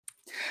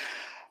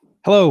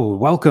Hello,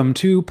 welcome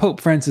to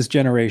Pope Francis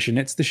Generation.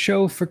 It's the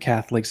show for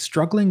Catholics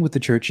struggling with the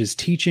Church's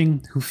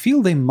teaching, who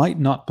feel they might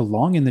not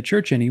belong in the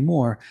Church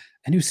anymore,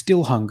 and who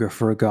still hunger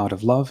for a God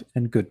of love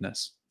and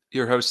goodness.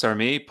 Your hosts are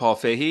me, Paul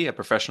Fahey, a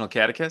professional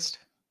catechist.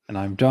 And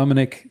I'm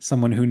Dominic,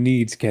 someone who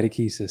needs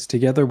catechesis.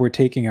 Together, we're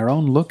taking our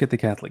own look at the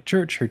Catholic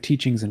Church, her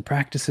teachings and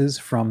practices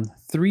from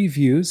three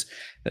views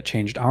that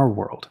changed our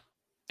world.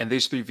 And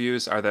these three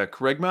views are the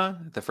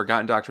Kerygma, the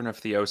Forgotten Doctrine of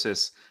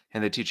Theosis,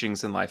 and the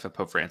teachings and life of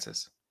Pope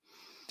Francis.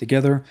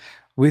 Together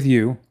with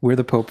you, we're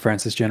the Pope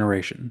Francis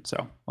Generation.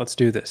 So let's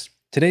do this.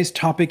 Today's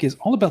topic is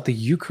all about the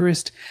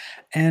Eucharist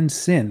and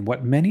sin,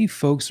 what many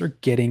folks are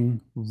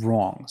getting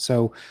wrong.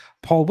 So,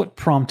 Paul, what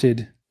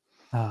prompted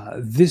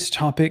this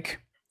topic,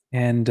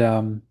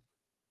 and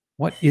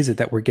what is it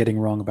that we're getting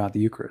wrong about the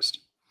Eucharist?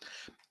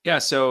 Yeah,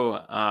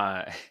 so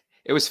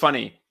it was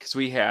funny because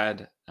we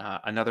had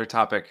another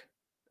topic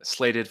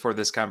slated for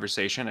this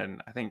conversation,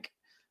 and I think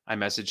I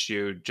messaged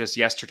you just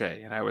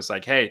yesterday, and I was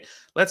like, hey,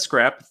 let's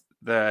scrap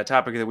the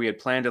topic that we had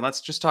planned, and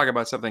let's just talk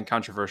about something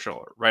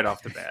controversial right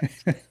off the bat.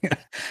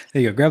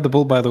 There you go. Grab the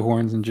bull by the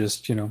horns and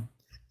just,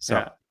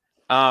 So,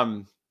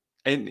 yeah.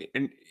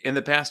 In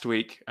the past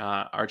week,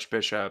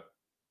 Archbishop,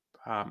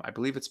 I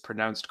believe it's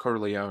pronounced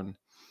Corleone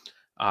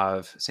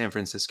of San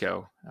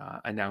Francisco,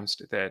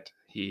 announced that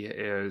he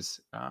is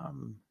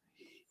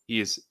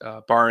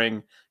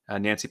barring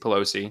Nancy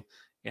Pelosi,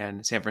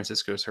 and San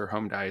Francisco is her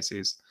home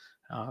diocese,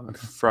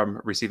 from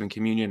receiving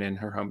communion in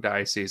her home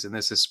diocese, and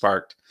this has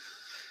sparked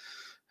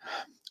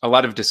a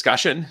lot of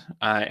discussion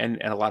and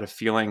a lot of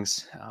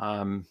feelings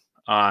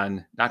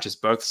on not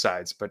just both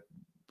sides, but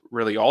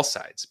really all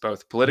sides,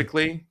 both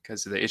politically,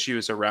 because the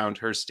issues around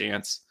her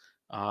stance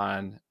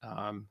on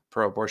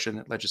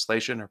pro-abortion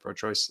legislation or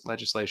pro-choice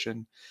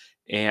legislation.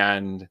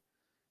 And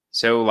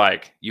so,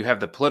 like, you have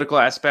the political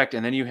aspect,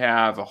 and then you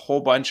have a whole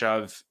bunch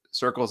of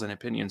circles and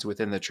opinions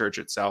within the church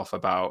itself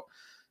about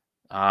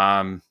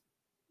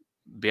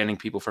banning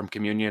people from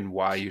communion,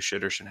 why you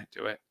should or shouldn't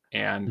do it.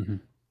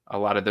 And a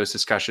lot of those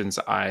discussions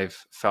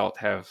I've felt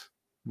have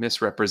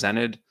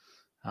misrepresented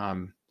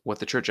what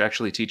the church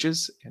actually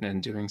teaches, and in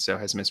doing so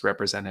has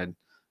misrepresented,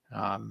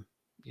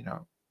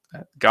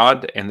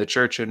 God and the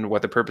church and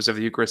what the purpose of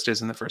the Eucharist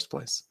is in the first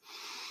place.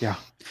 Yeah.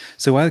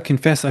 So I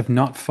confess I've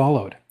not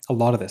followed a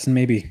lot of this, and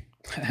maybe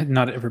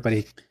not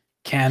everybody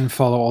can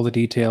follow all the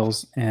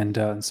details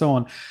and so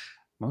on.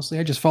 Mostly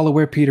I just follow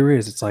where Peter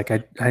is. It's like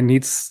I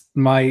need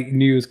my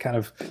news kind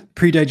of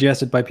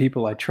pre-digested by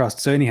people I trust.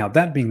 So anyhow,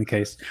 that being the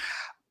case,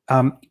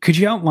 could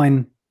you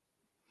outline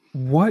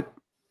what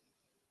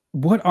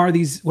are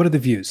the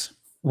views?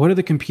 What are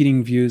the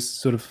competing views?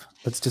 Sort of,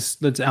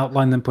 let's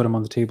outline them, put them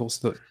on the table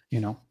so that,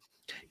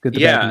 good,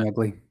 the bad, and the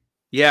ugly.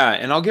 Yeah,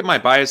 and I'll get my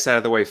bias out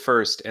of the way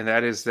first, and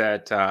that is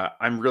that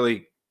I'm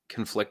really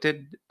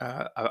conflicted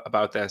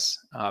about this,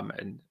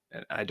 and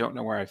I don't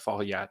know where I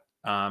fall yet.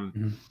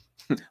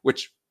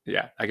 Which,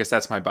 yeah, I guess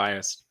that's my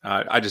bias.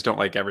 I just don't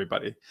like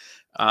everybody.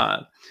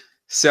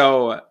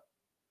 So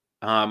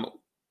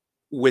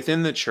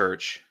within the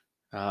church,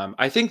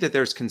 I think that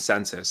there's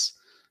consensus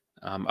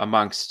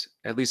amongst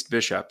at least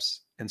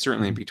bishops, and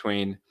certainly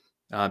between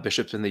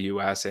bishops in the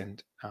U.S.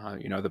 and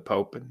the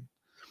Pope and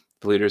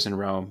the leaders in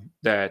Rome,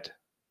 that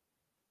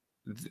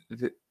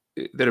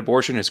that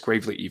abortion is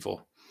gravely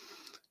evil.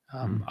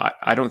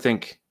 I don't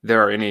think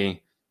there are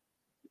any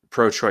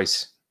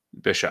pro-choice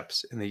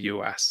bishops in the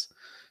U.S.,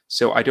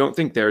 so I don't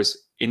think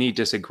there's any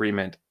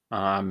disagreement,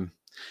 at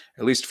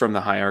least from the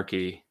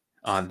hierarchy,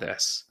 on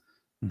this.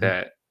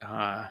 That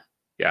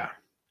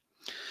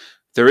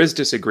there is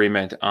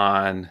disagreement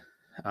on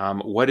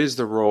what is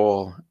the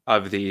role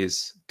of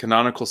these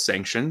canonical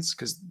sanctions,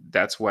 because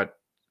that's what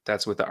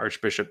the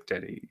Archbishop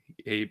did.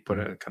 He put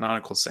a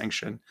canonical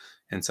sanction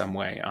in some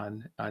way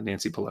on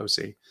Nancy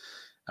Pelosi.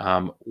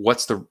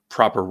 What's the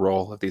proper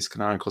role of these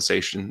canonical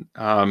sanctions?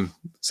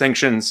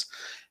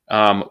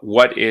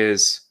 What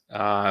is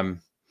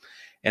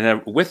and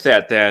then with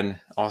that, then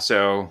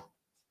also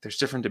there's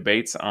different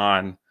debates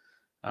on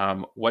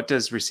what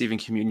does receiving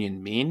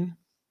communion mean,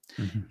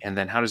 and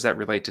then how does that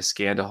relate to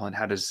scandal, and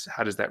how does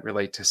that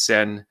relate to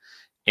sin?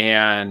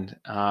 And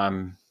I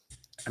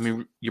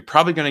mean, you're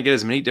probably going to get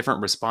as many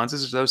different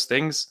responses to those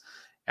things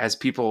as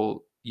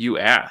people you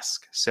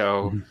ask.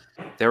 So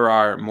there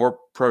are more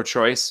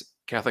pro-choice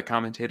Catholic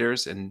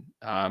commentators and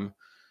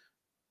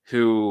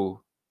who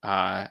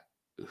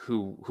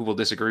will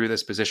disagree with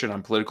this position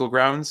on political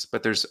grounds,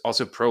 but there's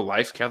also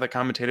pro-life Catholic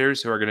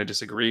commentators who are going to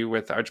disagree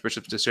with the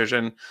Archbishop's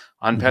decision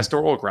on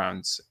pastoral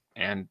grounds,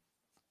 and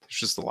there's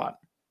just a lot.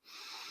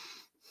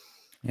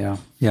 Yeah.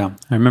 I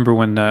remember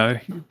when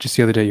just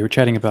the other day you were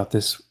chatting about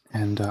this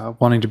and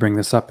wanting to bring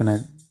this up, and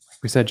like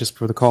we said just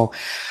before the call,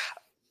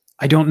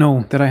 I don't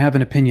know that I have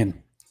an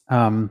opinion.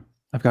 I've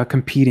got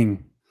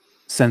competing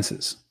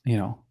senses,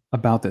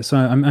 about this. So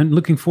I'm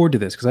looking forward to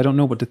this because I don't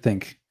know what to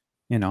think,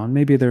 and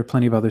maybe there are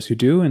plenty of others who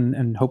do,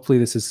 and hopefully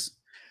this is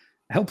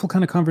a helpful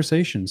kind of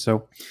conversation.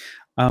 So,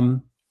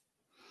 so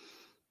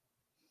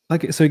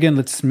again,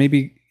 let's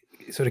maybe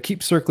sort of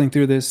keep circling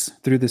through this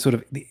sort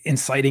of the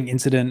inciting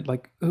incident,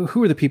 like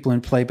who are the people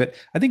in play? But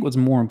I think what's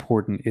more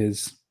important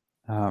is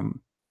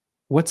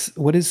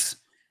what is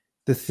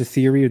the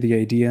theory or the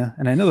idea?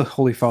 And I know the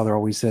Holy Father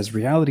always says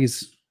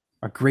realities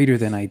are greater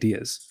than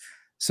ideas.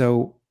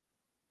 So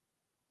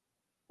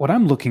what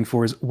I'm looking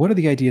for is what are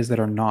the ideas that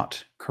are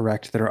not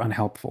correct, that are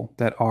unhelpful,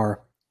 that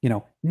are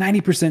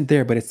 90%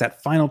 there, but it's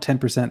that final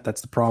 10%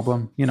 that's the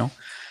problem,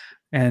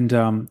 and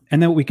then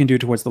what we can do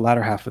towards the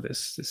latter half of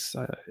this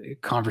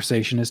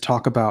conversation is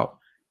talk about,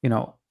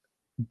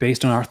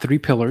 based on our three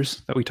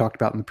pillars that we talked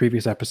about in the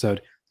previous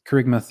episode,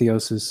 charisma,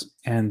 theosis,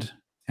 and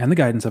the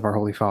guidance of our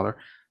Holy Father,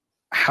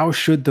 how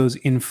should those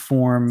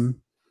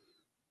inform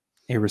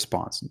a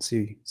response, and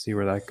see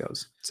where that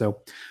goes.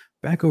 So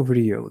back over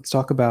to you. Let's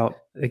talk about,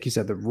 like you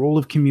said, the role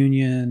of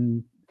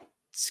communion,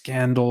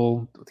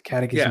 scandal, what the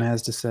Catechism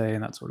has to say,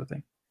 and that sort of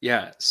thing.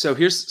 Yeah. So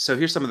here's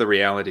some of the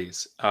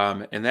realities,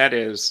 and that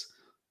is,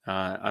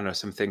 I don't know,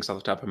 some things off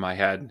the top of my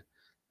head.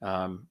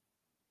 That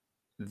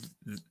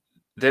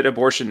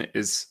abortion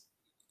is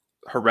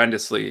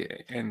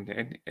horrendously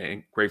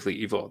and gravely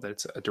evil. That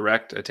it's a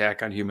direct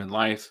attack on human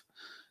life.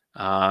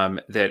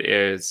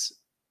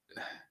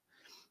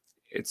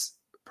 It's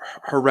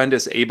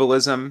horrendous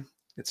ableism.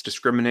 It's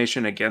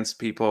discrimination against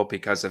people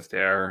because of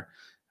their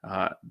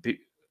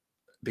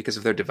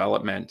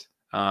development.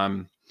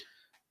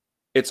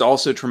 It's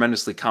also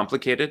tremendously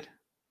complicated.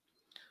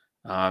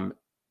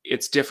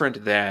 It's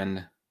different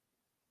than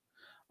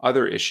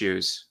other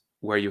issues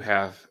where you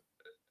have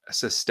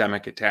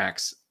systemic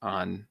attacks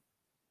on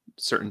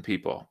certain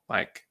people,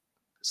 like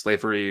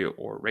slavery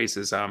or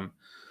racism,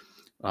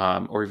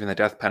 or even the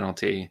death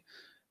penalty,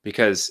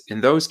 because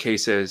in those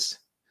cases,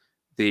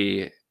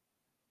 the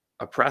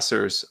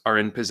oppressors are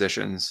in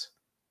positions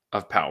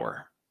of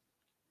power.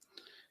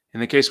 In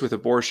the case with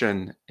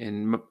abortion,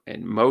 in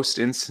most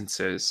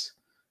instances,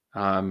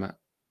 the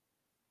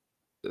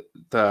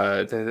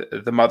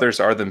mothers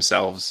are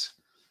themselves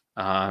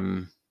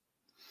in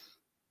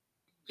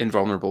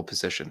vulnerable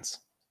positions,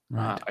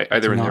 right.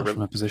 Either not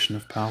from a position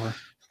of power.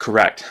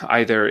 Correct.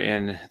 Either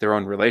in their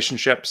own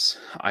relationships,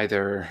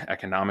 either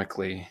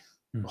economically,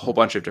 a whole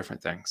bunch of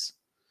different things.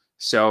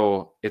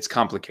 So it's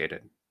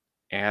complicated.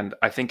 And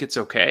I think it's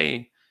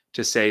okay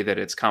to say that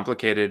it's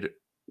complicated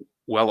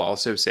while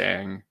also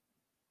saying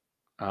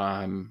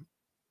that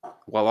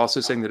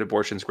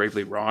abortion is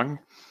gravely wrong,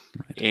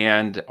 right.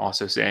 And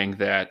also saying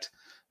that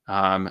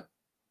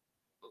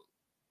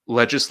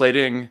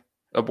legislating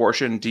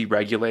abortion,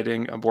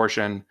 deregulating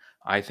abortion,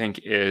 I think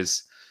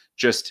is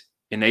just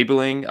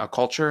enabling a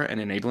culture and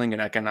enabling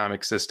an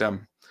economic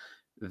system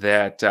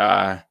that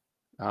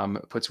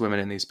puts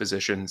women in these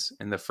positions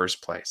in the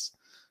first place.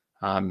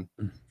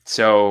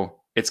 So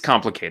it's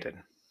complicated.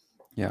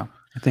 Yeah.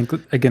 I think,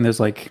 again, there's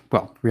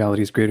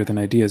reality is greater than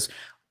ideas.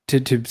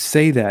 To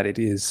say that it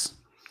is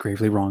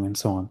gravely wrong and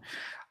so on,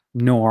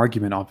 no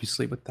argument,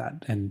 obviously, with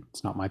that. And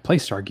it's not my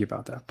place to argue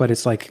about that. But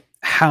it's like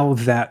how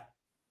that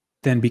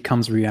then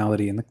becomes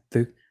reality in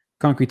the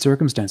concrete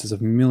circumstances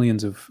of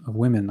millions of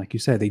women. Like you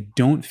said, they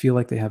don't feel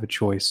like they have a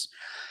choice.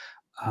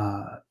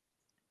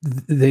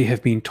 They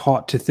have been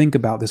taught to think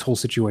about this whole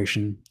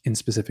situation in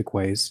specific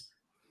ways.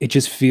 It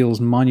just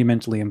feels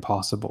monumentally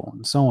impossible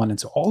and so on. And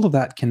so all of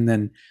that can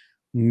then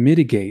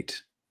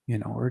mitigate,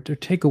 or to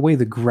take away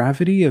the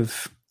gravity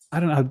of, I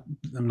don't know,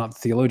 I'm not a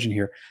theologian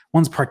here,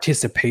 one's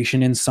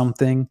participation in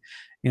something.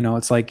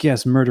 It's like,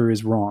 yes, murder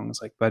is wrong.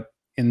 It's like, but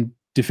in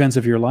defense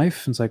of your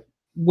life, it's like,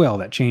 well,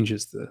 that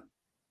changes the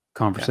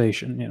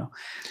conversation,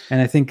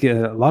 And I think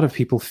a lot of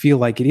people feel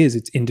like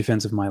it's in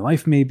defense of my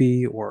life,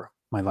 maybe, or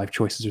my life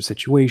choices or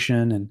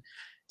situation. And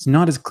it's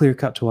not as clear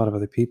cut to a lot of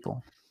other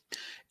people.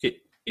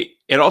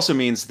 It also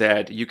means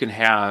that you can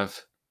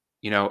have,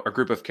 a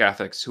group of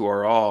Catholics who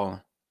are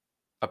all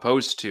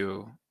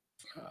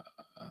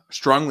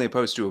strongly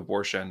opposed to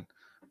abortion,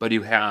 but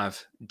you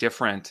have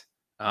different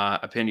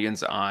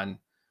opinions on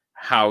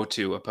how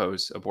to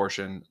oppose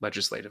abortion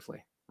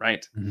legislatively,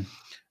 right?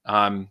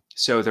 Mm-hmm.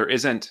 So there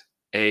isn't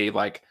a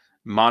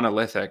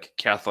monolithic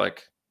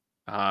Catholic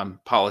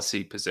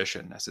policy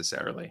position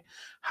necessarily. Mm-hmm.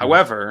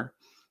 However,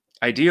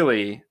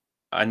 ideally,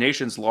 a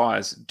nation's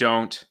laws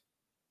don't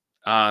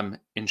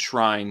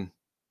enshrine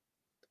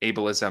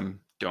ableism,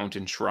 don't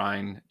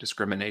enshrine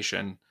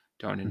discrimination,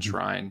 don't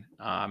enshrine.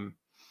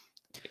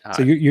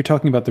 So you're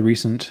talking about the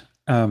recent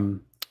the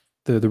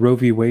Roe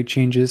v. Wade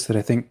changes that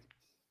I think.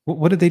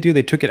 What did they do?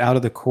 They took it out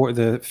of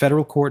the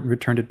federal court and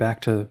returned it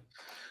back to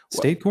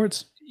state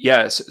courts?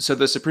 Yes. So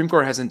the Supreme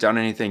Court hasn't done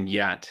anything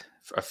yet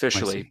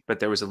officially,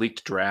 but there was a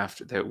leaked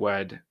draft that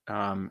would,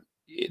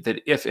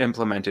 that if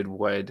implemented,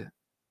 would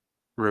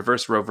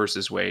reverse Roe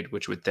versus Wade,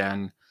 which would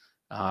then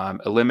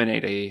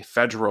eliminate a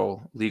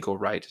federal legal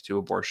right to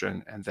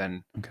abortion, and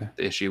then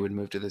the issue would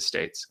move to the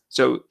states.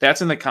 So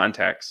that's in the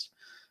context.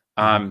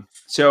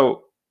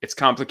 So it's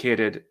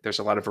complicated. There's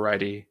a lot of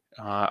variety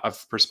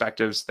of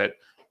perspectives that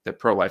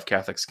pro-life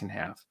Catholics can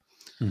have.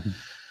 Mm-hmm.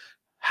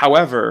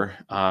 However,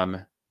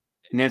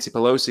 Nancy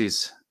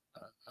Pelosi's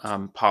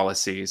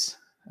policies,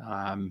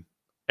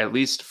 at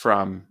least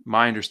from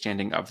my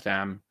understanding of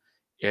them,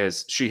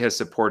 is she has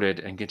supported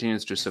and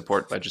continues to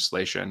support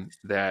legislation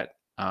that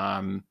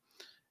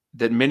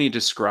that many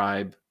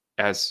describe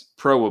as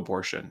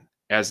pro-abortion,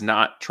 as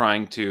not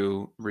trying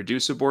to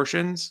reduce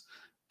abortions,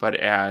 but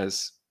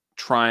as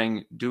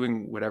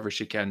doing whatever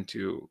she can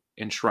to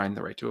enshrine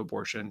the right to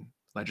abortion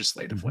Hmm.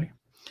 legislatively.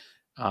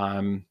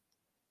 Um,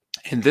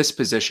 and this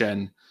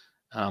position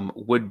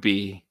would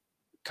be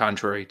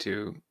contrary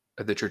to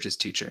the church's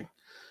teaching.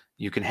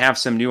 You can have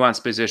some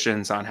nuanced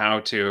positions on how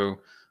to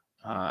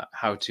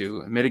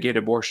mitigate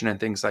abortion and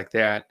things like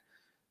that,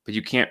 but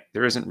you can't.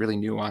 There isn't really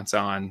nuance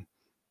on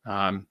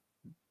um,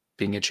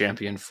 being a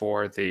champion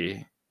for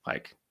the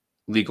like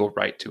legal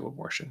right to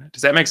abortion.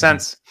 Does that make Hmm.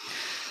 sense?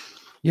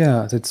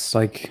 Yeah, it's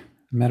like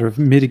a matter of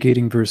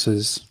mitigating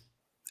versus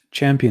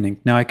championing.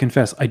 Now, I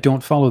confess, I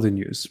don't follow the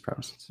news,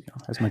 perhaps,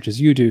 as much as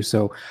you do.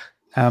 So,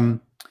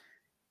 um,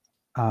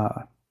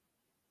 uh,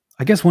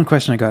 I guess one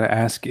question I got to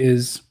ask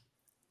is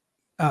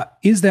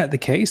that the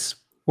case,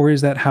 or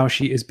is that how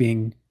she is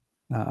being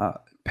uh,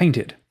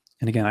 painted?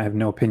 And again, I have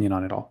no opinion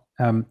on it all.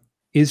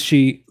 Is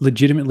she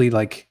legitimately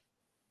like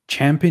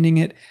championing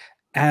it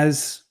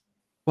as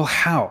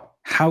well?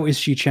 How is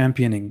she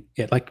championing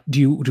it? Like,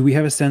 do we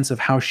have a sense of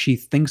how she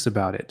thinks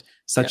about it, Yeah.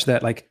 such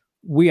that like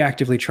we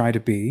actively try to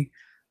be,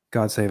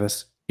 God save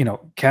us,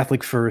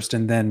 Catholic first,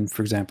 and then,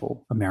 for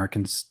example,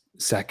 Americans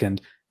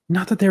second.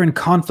 Not that they're in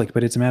conflict,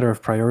 but it's a matter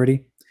of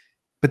priority.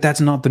 But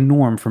that's not the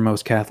norm for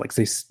most Catholics.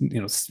 They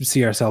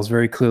see ourselves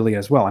very clearly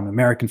as, well, I'm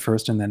American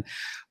first, and then,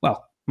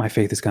 well, my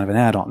faith is kind of an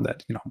add-on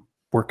that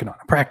working on,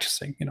 I'm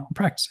practicing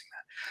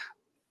that.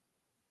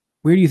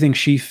 Where do you think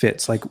she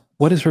fits? Like,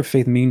 what does her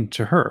faith mean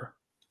to her?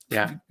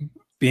 Yeah.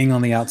 Being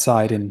on the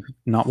outside and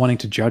not wanting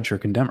to judge or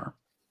condemn her.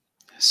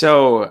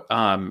 So,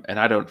 and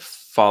I don't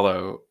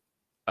follow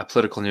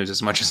political news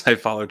as much as I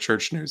follow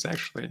church news,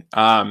 actually.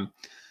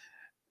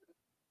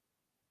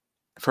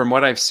 From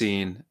what I've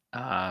seen,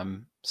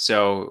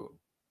 so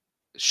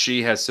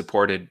she has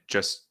supported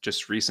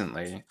just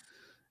recently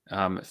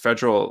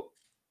federal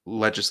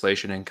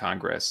legislation in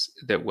Congress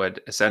that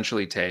would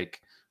essentially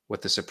take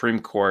what the Supreme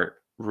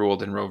Court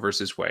ruled in Roe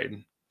versus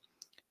Wade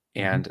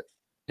Mm-hmm. and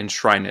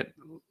enshrine it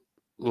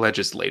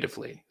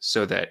legislatively,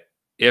 so that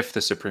if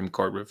the Supreme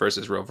Court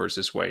reverses Roe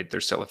versus Wade,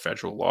 there's still a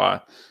federal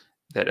law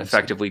that I see.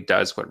 effectively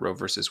does what Roe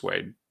versus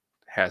Wade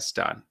has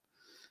done.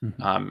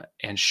 Mm-hmm.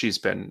 And she's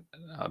been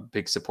a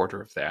big supporter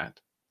of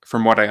that,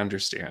 from what I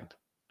understand.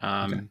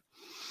 Okay.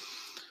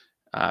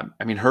 Um,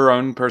 I mean, her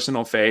own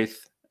personal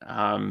faith,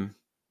 I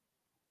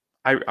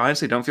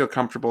honestly don't feel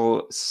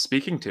comfortable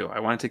speaking to. I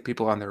want to take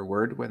people on their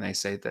word when they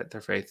say that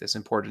their faith is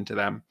important to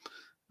them.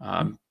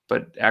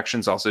 But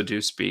actions also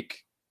do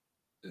speak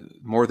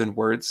more than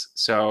words.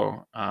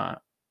 So I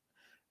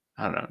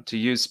don't know. To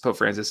use Pope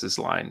Francis's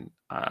line,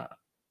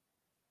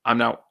 I'm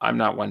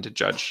not one to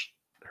judge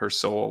her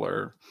soul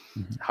or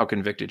Mm-hmm. how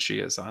convicted she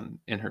is on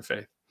in her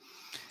faith.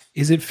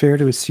 Is it fair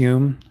to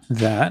assume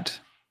that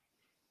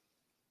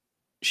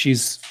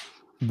she's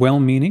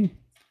well-meaning,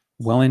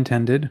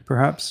 well-intended,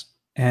 perhaps,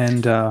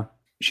 and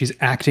she's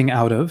acting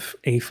out of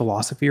a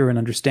philosophy or an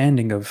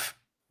understanding of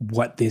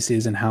what this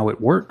is and how it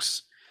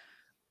works,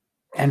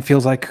 and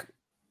feels like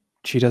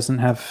she doesn't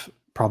have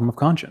problem of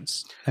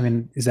conscience? I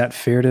mean, is that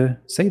fair to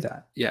say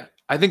that? Yeah,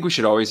 I think we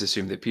should always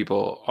assume that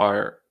people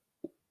are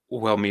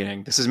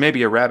well-meaning. This is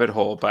maybe a rabbit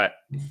hole, but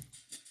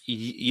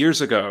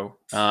years ago,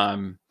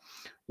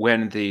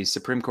 when the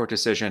Supreme Court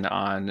decision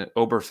on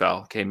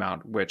Obergefell came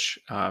out, which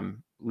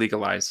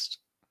legalized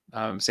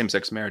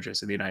same-sex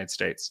marriages in the United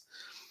States,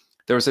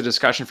 there was a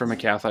discussion from a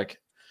Catholic,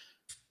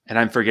 and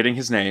I'm forgetting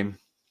his name.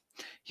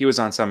 He was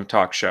on some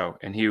talk show,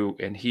 and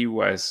he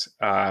was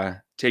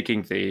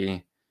taking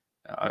the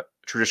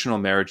traditional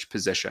marriage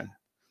position,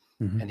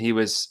 Mhm.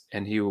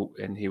 and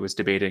he was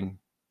debating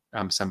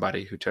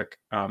somebody who took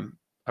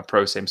a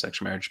pro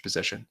same-sex marriage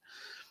position,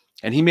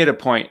 and he made a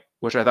point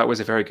which I thought was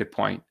a very good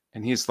point,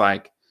 and he's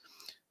like,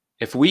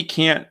 if we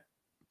can't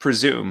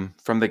presume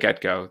from the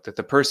get-go that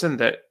the person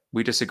that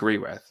we disagree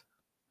with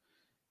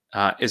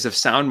is of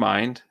sound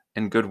mind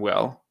and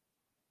goodwill,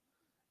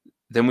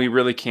 then we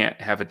really can't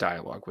have a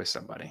dialogue with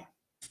somebody.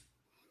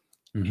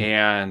 Mhm.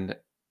 And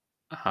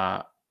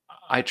uh,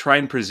 I try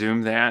and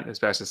presume that as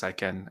best as I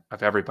can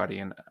of everybody,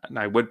 and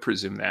I would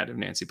presume that of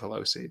Nancy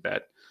Pelosi,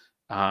 that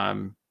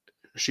um,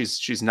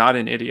 she's not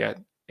an idiot,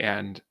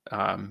 and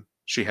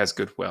she has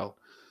goodwill.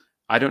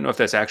 I don't know if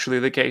that's actually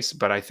the case,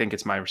 but I think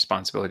it's my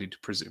responsibility to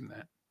presume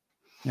that.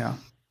 Yeah.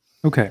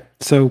 Okay.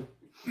 So,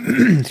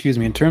 excuse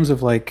me, in terms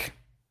of like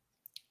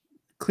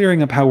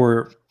clearing up how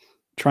we're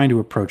trying to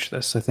approach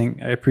this, I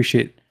think I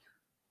appreciate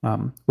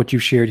what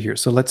you've shared here.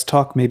 So let's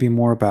talk maybe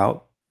more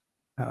about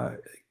uh,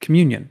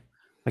 communion.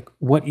 Like,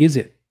 what is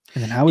it?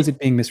 And then how is it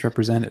being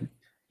misrepresented?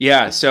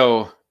 Yeah,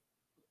 so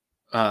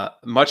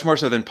much more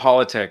so than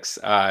politics,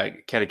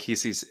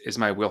 catechesis is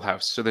my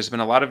wheelhouse. So there's been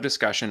a lot of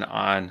discussion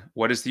on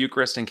what is the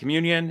Eucharist and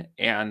communion,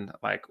 and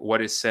like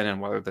what is sin, and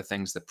what are the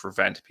things that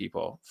prevent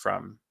people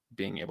from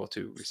being able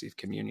to receive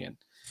communion.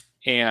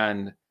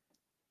 And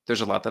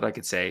there's a lot that I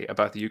could say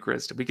about the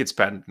Eucharist. We could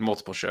spend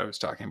multiple shows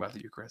talking about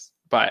the Eucharist.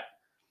 But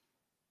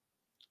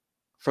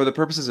for the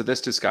purposes of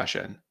this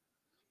discussion,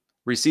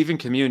 receiving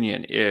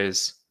communion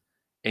is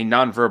a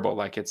nonverbal,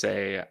 like it's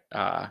an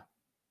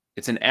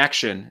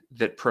action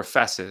that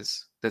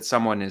professes that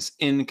someone is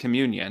in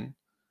communion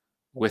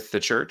with the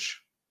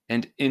church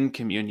and in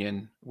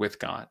communion with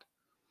God.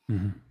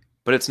 Mm-hmm.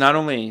 But it's not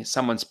only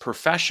someone's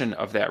profession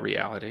of that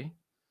reality,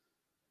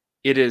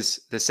 it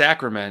is the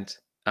sacrament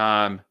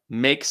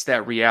makes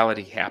that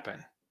reality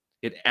happen.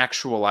 It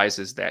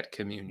actualizes that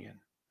communion.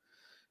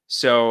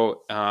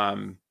 So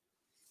in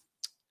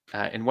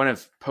one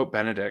of Pope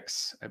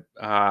Benedict's,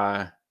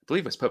 I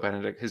believe it was Pope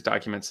Benedict, his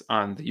documents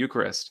on the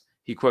Eucharist,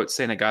 he quotes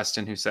St.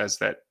 Augustine, who says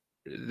that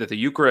the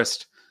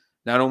Eucharist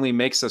not only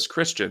makes us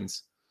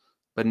Christians,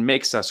 but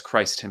makes us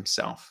Christ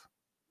himself,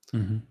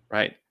 Mm-hmm.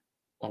 right?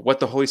 Well, what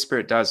the Holy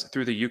Spirit does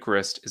through the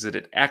Eucharist is that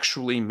it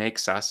actually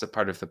makes us a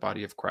part of the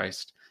body of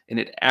Christ, and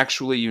it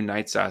actually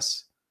unites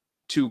us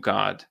to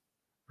God,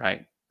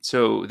 right?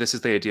 So this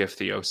is the idea of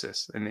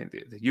theosis, and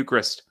the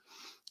Eucharist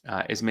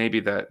is maybe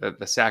the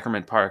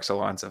sacrament par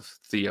excellence of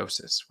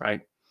theosis,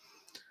 right?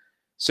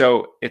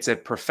 So it's a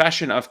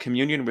profession of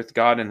communion with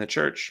God in the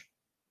church,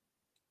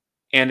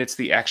 and it's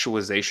the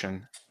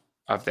actualization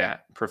of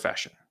that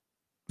profession.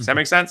 Does that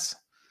make sense?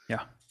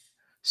 Yeah.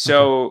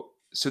 So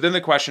so then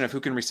the question of who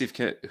can receive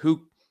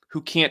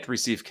who can't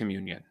receive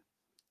communion,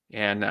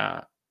 and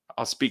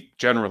I'll speak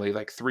generally,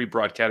 like 3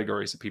 broad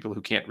categories of people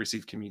who can't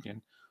receive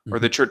communion, or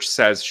the church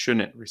says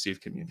shouldn't receive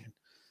communion.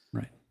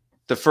 Right.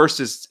 The first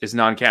is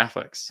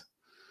non-Catholics,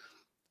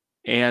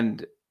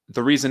 and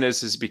the reason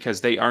is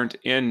because they aren't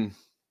in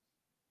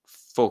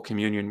full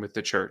communion with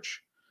the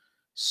church.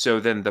 So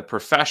then the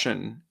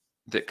profession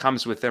that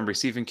comes with them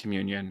receiving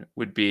communion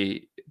would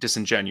be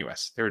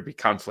disingenuous. There would be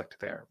conflict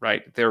there,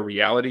 right? Their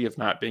reality of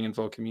not being in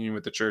full communion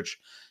with the church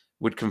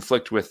would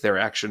conflict with their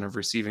action of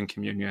receiving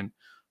communion,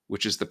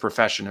 which is the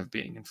profession of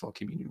being in full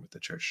communion with the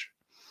church.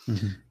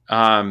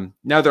 Mm-hmm.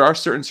 Now, there are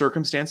certain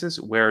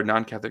circumstances where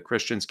non-Catholic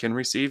Christians can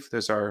receive.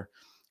 Those are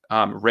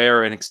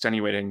rare and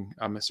extenuating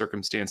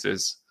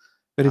circumstances.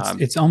 But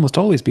it's almost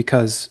always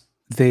because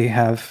they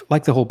have,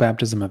 like the whole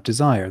baptism of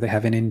desire, they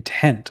have an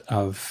intent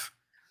of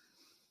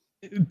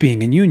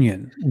being in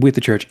union with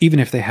the church, even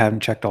if they haven't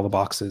checked all the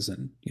boxes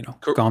and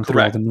gone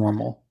through all the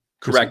normal.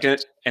 Correct.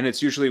 And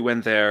it's usually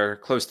when they're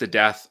close to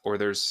death or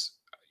it's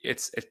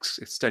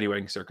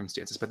extenuating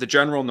circumstances. But the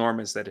general norm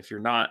is that if you're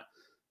not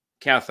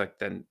Catholic,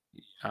 then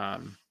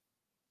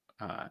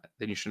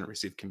you shouldn't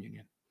receive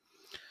communion.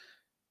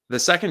 The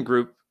second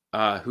group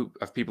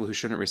of people who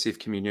shouldn't receive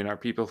communion are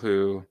people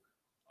who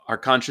are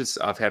conscious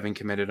of having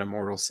committed a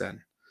mortal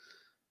sin.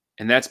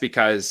 And that's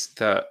because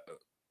the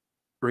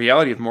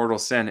reality of mortal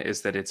sin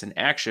is that it's an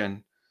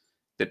action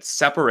that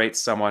separates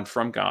someone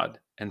from God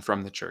and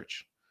from the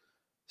church.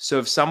 So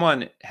if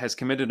someone has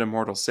committed a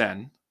mortal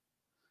sin,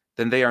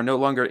 then they are no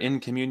longer in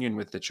communion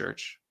with the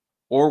church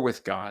or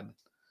with God.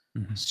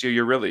 Mm-hmm.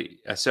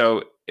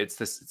 So it's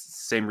the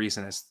same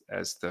reason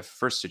as the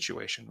first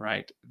situation,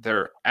 right?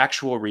 Their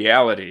actual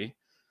reality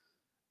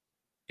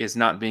is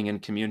not being in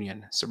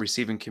communion. So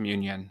receiving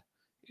communion,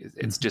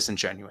 it's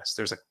disingenuous.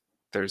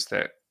 There's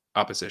the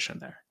opposition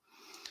there.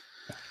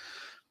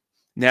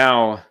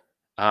 Now,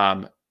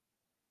 I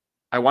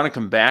want to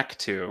come back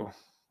to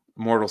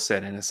mortal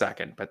sin in a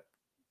second, but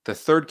the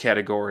third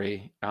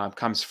category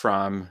comes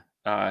from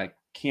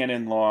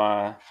canon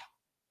law,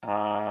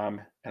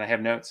 and I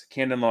have notes,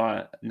 canon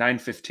law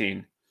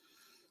 915.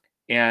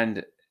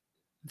 And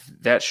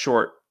that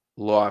short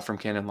law from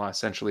canon law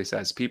essentially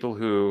says people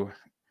who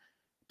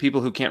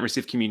can't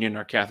receive communion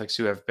are Catholics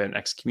who have been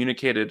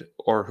excommunicated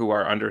or who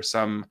are under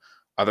some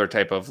other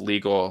type of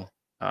legal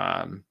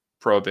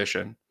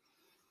prohibition,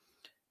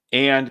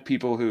 and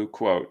people who,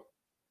 quote,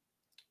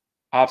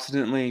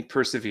 obstinately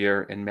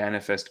persevere in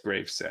manifest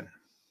grave sin.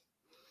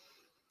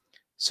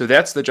 So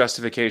that's the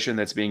justification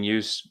that's being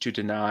used to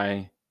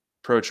deny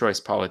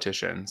pro-choice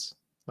politicians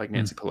like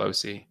Nancy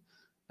Pelosi,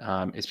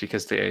 is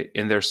because they,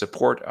 in their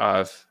support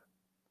of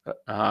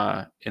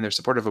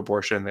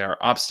abortion, they are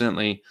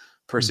obstinately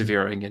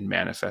persevering in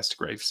manifest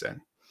grave sin.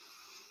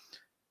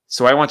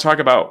 So I want to talk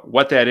about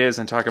what that is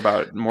and talk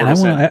about mortal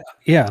sin.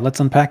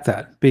 Let's unpack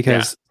that,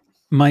 because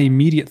my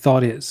immediate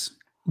thought is,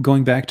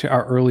 going back to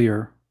our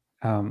earlier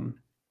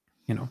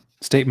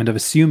statement of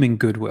assuming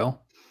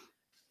goodwill.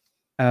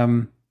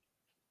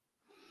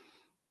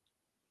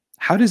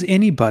 How does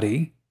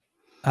anybody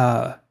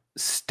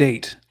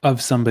state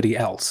of somebody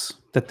else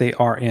that they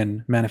are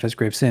in manifest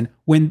grave sin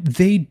when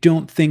they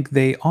don't think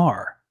they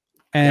are?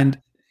 And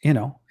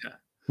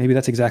maybe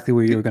that's exactly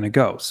where you were going to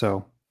go.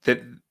 So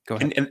go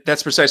ahead. And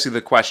that's precisely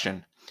the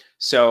question.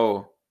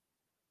 So,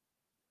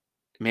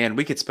 man,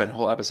 we could spend a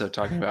whole episode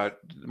talking about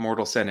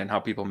mortal sin and how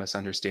people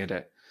misunderstand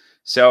it.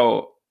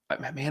 So,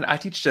 man, I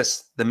teach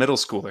just the middle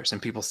schoolers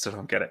and people still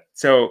don't get it.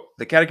 So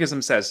the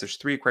Catechism says there's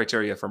 3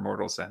 criteria for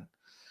mortal sin.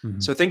 Mm-hmm.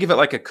 So think of it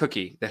like a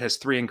cookie that has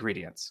 3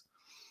 ingredients.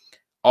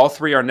 All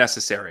 3 are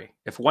necessary.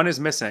 If one is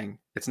missing,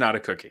 it's not a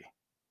cookie.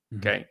 Mm-hmm.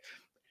 Okay.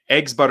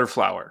 eggs, butter,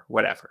 flour,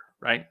 whatever,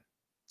 right?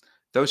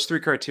 Those three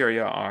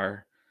criteria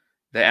are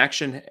the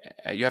action,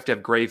 you have to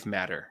have grave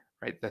matter,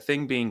 right? The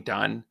thing being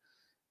done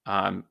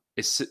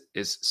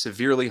is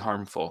severely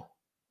harmful,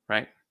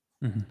 right?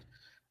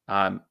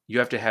 Hmm. You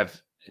have to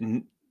have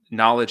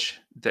knowledge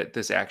that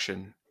this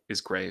action is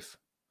grave,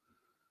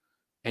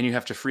 and you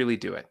have to freely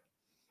do it.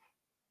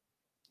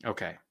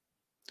 Okay.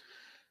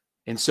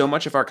 In so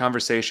much of our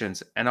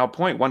conversations, and I'll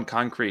point one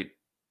concrete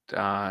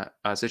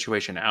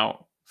situation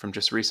out from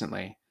just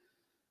recently,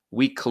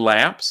 we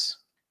collapse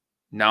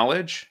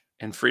knowledge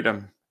and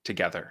freedom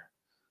together.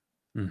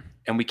 Mm.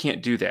 And we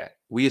can't do that.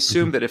 We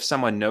assume Hmm. that if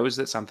someone knows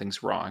that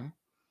something's wrong,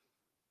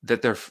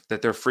 that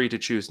they're free to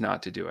choose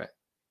not to do it.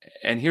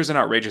 And here's an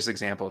outrageous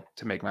example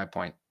to make my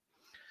point.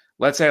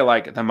 Let's say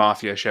like the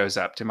mafia shows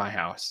up to my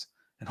house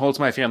and holds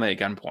my family at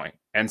gunpoint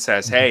and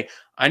says, Hmm. "Hey,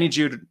 I need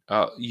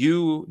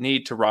you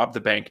need to rob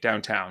the bank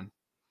downtown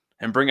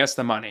and bring us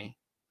the money,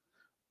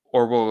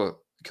 or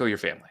we'll kill your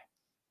family."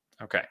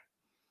 Okay.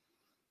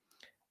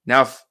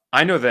 Now, if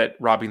I know that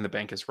robbing the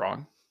bank is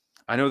wrong,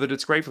 I know that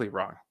it's gravely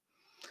wrong.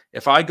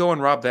 If I go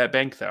and rob that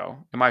bank,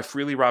 though, am I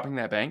freely robbing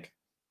that bank?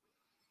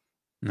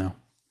 No.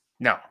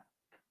 No,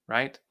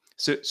 right?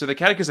 So the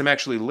Catechism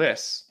actually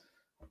lists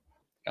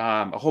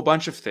a whole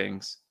bunch of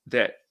things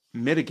that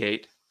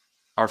mitigate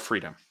our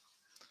freedom.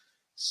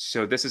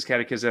 So this is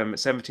Catechism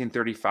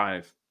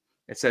 1735.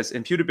 It says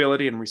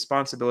imputability and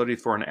responsibility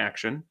for an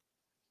action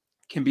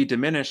can be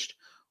diminished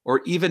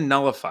or even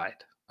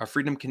nullified. Our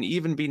freedom can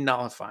even be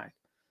nullified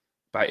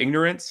by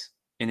ignorance,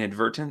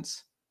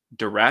 inadvertence,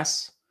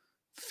 duress,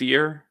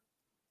 fear,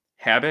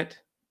 habit,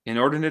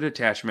 inordinate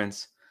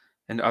attachments,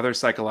 and other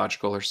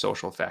psychological or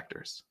social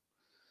factors.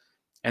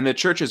 And the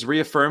church has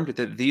reaffirmed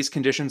that these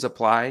conditions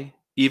apply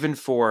even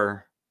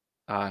for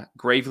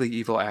gravely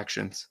evil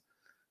actions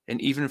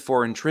and even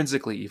for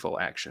intrinsically evil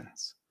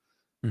actions.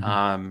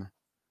 Hmm.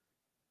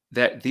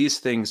 That these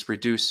things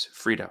reduce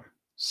freedom.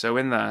 So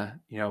in the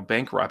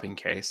bank robbing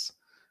case,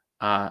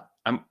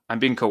 I'm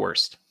being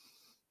coerced,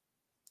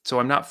 so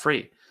I'm not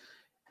free.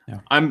 Yeah.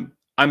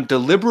 I'm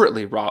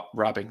deliberately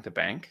robbing the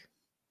bank,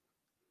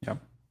 Yeah.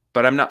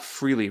 but I'm not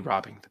freely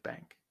robbing the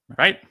bank,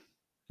 right?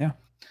 Yeah.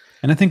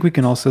 And I think we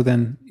can also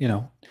then,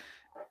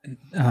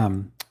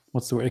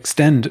 what's the word?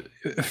 Extend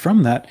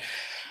from that.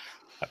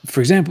 For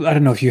example, I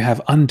don't know if you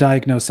have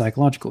undiagnosed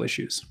psychological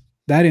issues.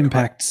 That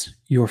impacts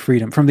your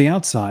freedom. From the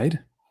outside,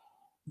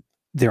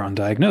 they're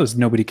undiagnosed.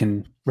 Nobody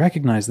can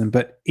recognize them,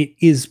 but it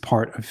is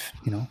part of,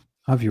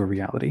 of your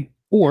reality.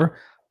 Or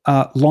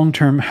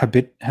long-term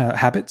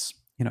habits,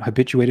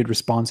 habituated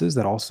responses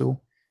that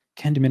also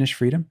can diminish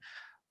freedom.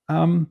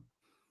 And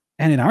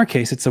in our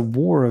case, it's a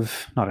war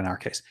of, not in our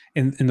case,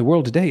 in the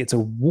world today, it's a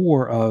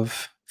war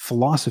of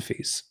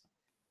philosophies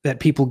that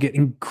people get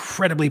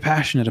incredibly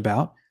passionate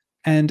about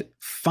and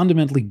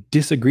fundamentally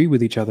disagree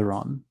with each other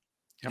on.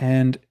 Yep.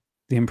 And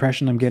the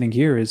impression I'm getting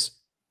here is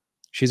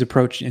she's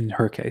approached in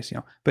her case,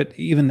 but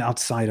even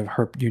outside of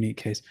her unique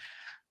case,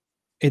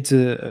 it's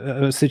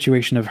a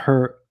situation of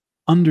her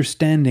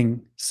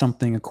understanding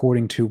something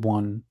according to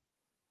one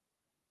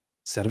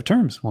set of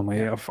terms, one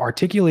way of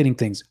articulating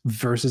things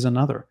versus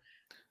another.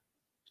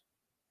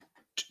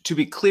 To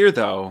be clear,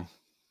 though,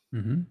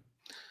 Mm-hmm.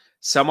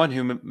 someone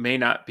who may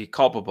not be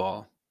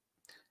culpable,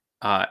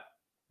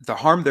 the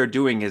harm they're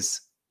doing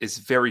is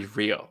very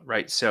real,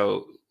 right?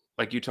 So,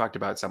 like you talked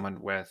about someone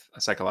with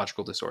a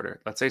psychological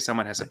disorder. Let's say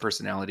someone has a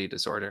personality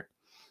disorder,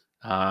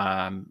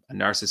 a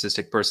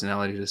narcissistic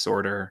personality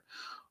disorder,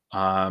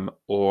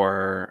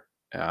 or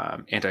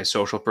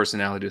antisocial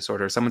personality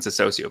disorder. Someone's a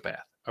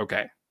sociopath.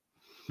 Okay.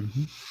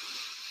 Mm-hmm.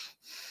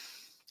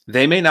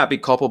 They may not be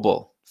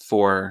culpable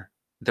for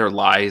their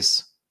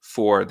lies,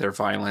 for their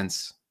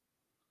violence,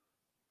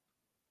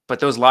 but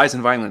those lies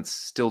and violence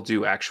still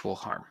do actual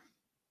harm,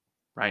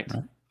 right?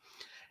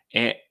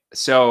 And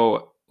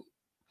so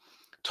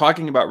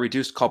talking about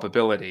reduced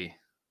culpability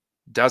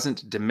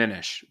doesn't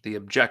diminish the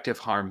objective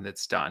harm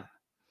that's done.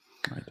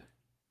 Right.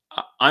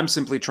 I'm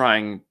simply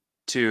trying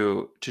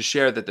to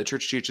share that the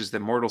church teaches that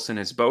mortal sin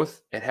is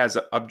both. It has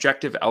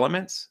objective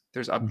elements.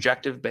 There's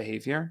objective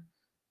behavior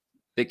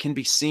that can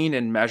be seen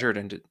and measured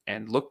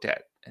and looked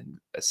at and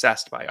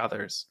assessed by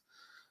others.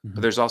 Mm-hmm.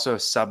 But there's also a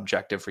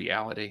subjective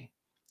reality,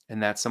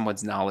 and that's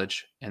someone's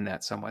knowledge and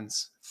that's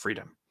someone's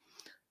freedom.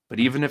 But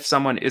even if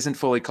someone isn't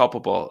fully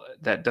culpable,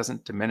 that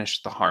doesn't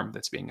diminish the harm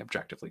that's being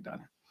objectively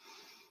done.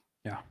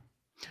 Yeah.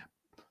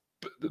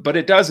 But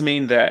it does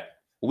mean that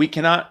we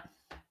cannot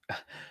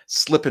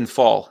slip and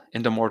fall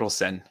into mortal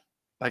sin.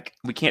 Like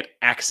we can't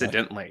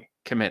accidentally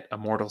commit a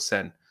mortal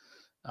sin.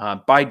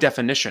 By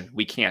definition,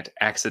 we can't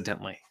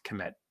accidentally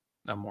commit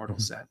a mortal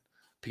sin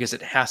because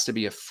it has to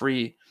be a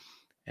free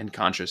and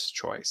conscious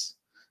choice.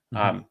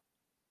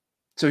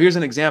 So here's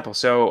an example.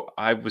 So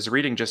I was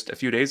reading just a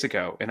few days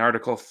ago an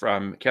article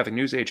from Catholic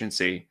News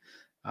Agency,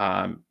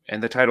 and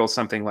the title is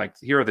something like,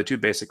 "Here are the two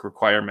basic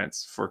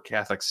requirements for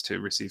Catholics to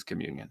receive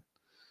communion."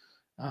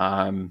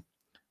 And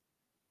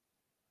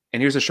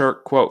here's a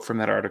short quote from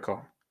that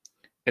article.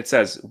 It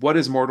says, "What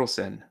is mortal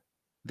sin?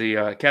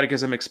 The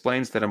Catechism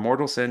explains that a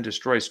mortal sin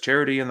destroys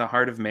charity in the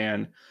heart of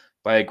man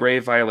by a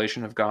grave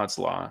violation of God's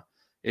law.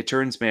 It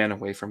turns man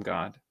away from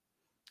God.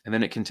 And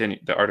then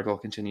the article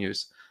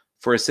continues.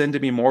 For a sin to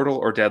be mortal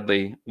or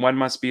deadly, one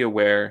must be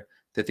aware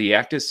that the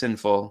act is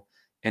sinful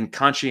and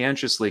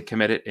conscientiously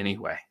commit it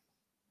anyway.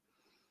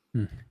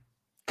 Hmm.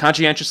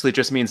 Conscientiously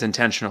just means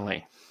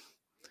intentionally.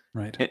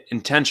 Right.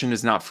 Intention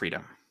is not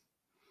freedom.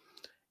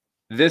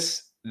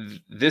 This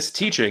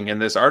teaching in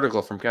this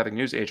article from Catholic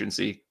News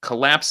Agency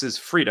collapses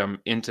freedom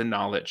into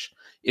knowledge.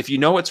 If you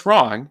know it's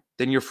wrong,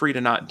 then you're free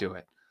to not do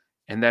it.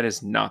 And that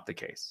is not the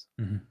case.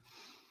 Mm-hmm.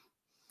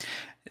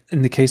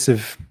 In the case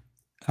of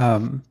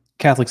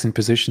Catholics in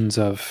positions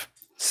of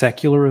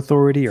secular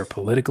authority or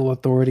political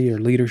authority or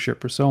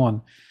leadership or so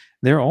on,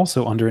 they're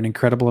also under an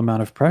incredible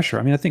amount of pressure.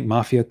 I mean, I think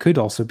mafia could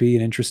also be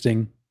an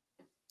interesting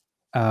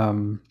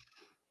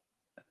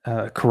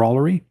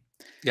corollary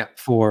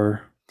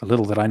for the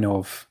little that I know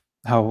of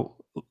how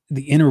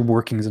the inner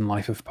workings in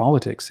life of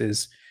politics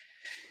is.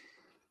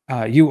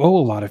 You owe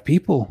a lot of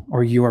people,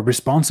 or you are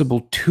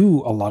responsible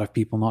to a lot of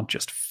people, not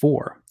just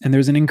for. And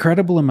there's an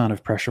incredible amount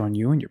of pressure on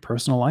you and your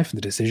personal life and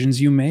the decisions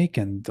you make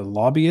and the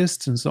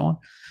lobbyists and so on.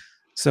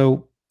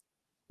 So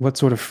what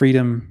sort of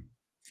freedom,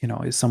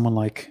 is someone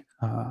like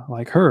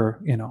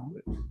her,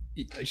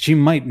 she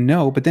might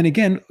know, but then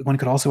again, one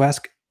could also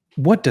ask,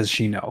 what does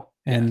she know?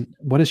 And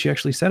what has she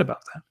actually said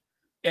about that?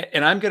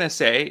 And I'm going to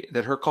say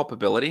that her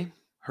culpability,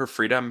 her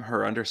freedom,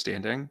 her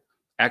understanding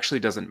actually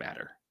doesn't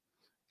matter.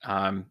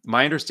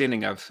 My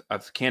understanding of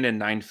Canon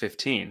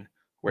 915,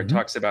 where it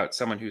talks about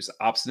someone who's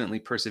obstinately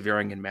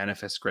persevering in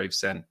manifest grave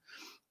sin.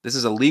 This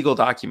is a legal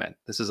document.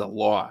 This is a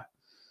law.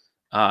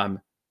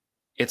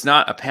 It's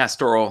not a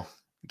pastoral,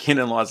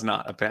 canon law is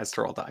not a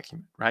pastoral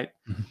document, right?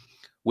 Mm-hmm.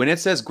 When it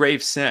says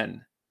grave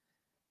sin,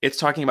 it's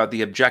talking about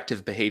the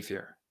objective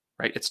behavior,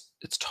 right?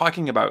 It's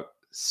talking about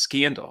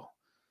scandal.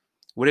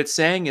 What it's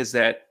saying is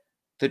that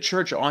the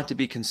church ought to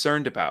be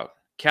concerned about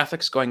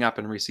Catholics going up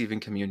and receiving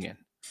communion.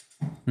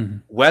 Mm-hmm.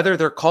 Whether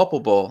they're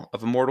culpable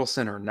of a mortal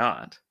sin or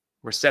not,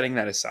 we're setting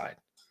that aside.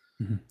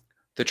 Mm-hmm.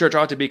 The church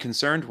ought to be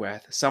concerned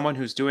with someone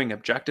who's doing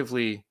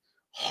objectively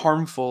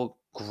harmful,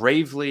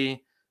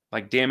 gravely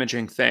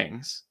damaging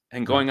things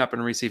and going up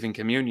and receiving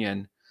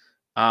communion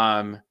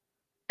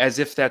as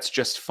if that's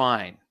just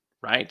fine,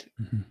 right?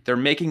 Mm-hmm. They're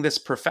making this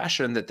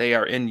profession that they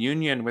are in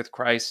union with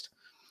Christ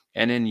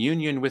and in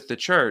union with the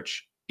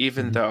church,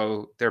 even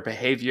though their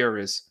behavior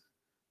is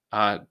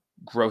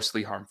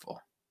grossly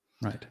harmful.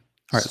 Right.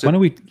 All right, so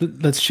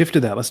let's shift to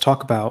that. Let's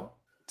talk about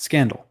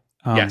scandal.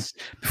 Yes.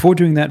 Before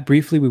doing that,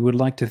 briefly, we would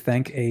like to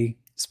thank a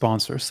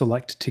sponsor,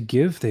 Select to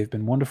Give. They've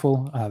been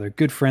wonderful. They're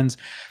good friends.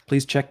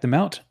 Please check them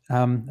out.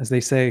 As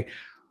they say,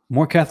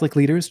 more Catholic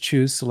leaders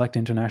choose Select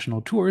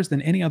International Tours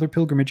than any other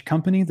pilgrimage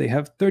company. They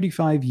have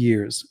 35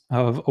 years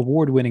of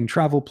award-winning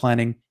travel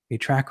planning, a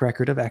track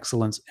record of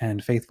excellence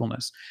and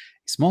faithfulness.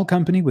 A small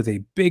company with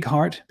a big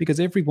heart, because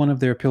every one of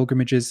their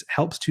pilgrimages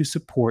helps to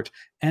support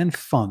and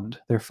fund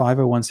their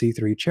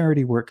 501c3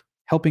 charity work,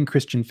 helping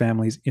Christian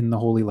families in the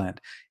Holy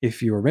Land.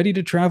 If you're ready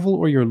to travel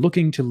or you're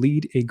looking to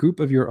lead a group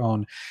of your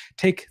own,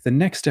 take the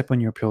next step on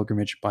your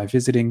pilgrimage by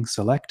visiting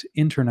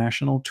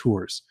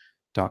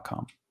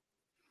selectinternationaltours.com.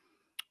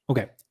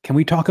 Okay, can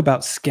we talk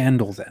about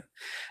scandal then?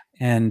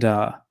 And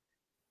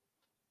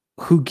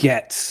who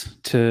gets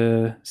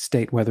to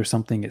state whether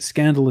something is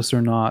scandalous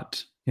or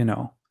not,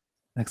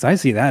 Because I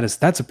see that as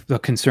that's a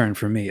concern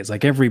for me. It's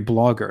like every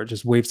blogger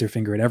just waves their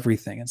finger at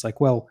everything. It's like,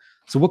 well,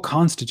 so what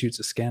constitutes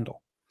a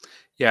scandal?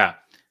 Yeah.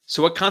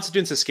 So what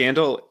constitutes a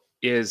scandal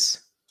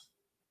is,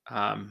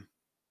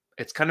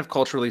 it's kind of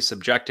culturally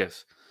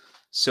subjective.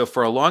 So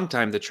for a long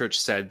time, the church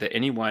said that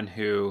anyone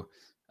who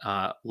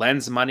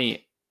lends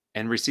money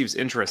and receives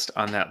interest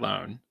on that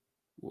loan,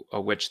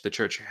 which the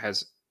church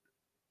has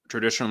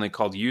traditionally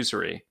called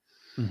usury,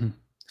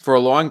 for a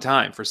long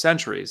time, for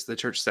centuries, the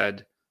church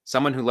said,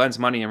 someone who lends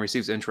money and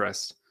receives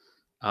interest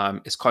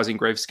is causing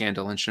grave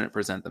scandal and shouldn't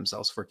present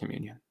themselves for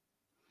communion.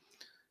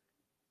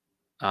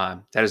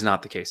 That is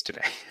not the case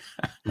today.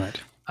 Right.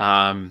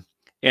 And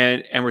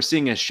we're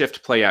seeing a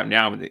shift play out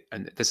now,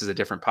 and this is a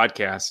different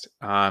podcast,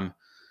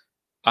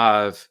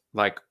 of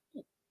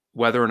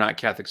whether or not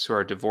Catholics who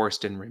are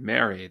divorced and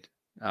remarried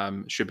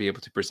should be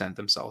able to present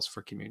themselves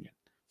for communion.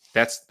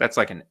 That's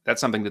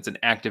something that's an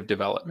active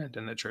development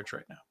in the church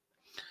right now.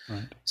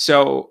 Right.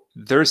 So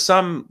there's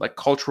some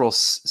cultural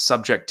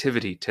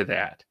subjectivity to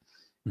that.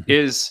 Mm-hmm.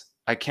 Is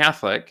a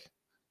Catholic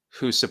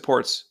who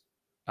supports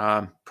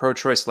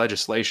pro-choice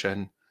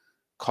legislation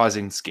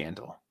causing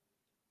scandal?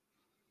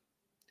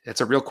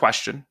 It's a real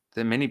question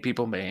that many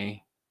people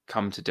may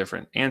come to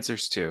different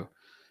answers to.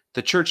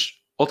 The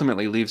church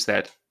ultimately leaves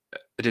that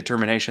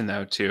determination,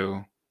 though,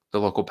 to the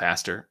local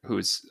pastor, who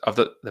is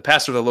the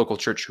pastor of the local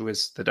church, who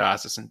is the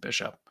diocesan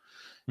bishop.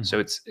 Mm-hmm. So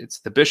it's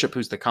the bishop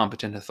who's the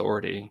competent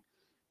authority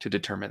to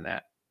determine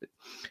that.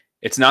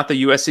 It's not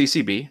the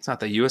USCCB. It's not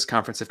the U.S.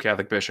 Conference of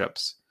Catholic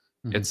Bishops.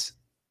 Mm-hmm. It's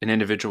an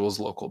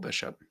individual's local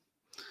bishop,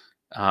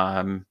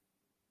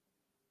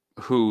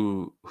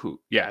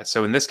 yeah.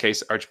 So in this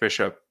case,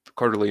 Archbishop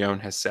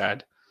Cordileone has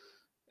said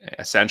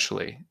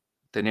essentially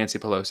that Nancy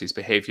Pelosi's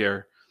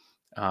behavior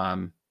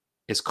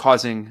is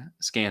causing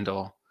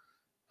scandal.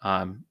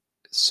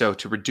 So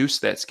to reduce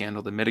that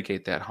scandal, to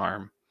mitigate that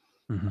harm,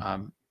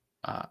 um,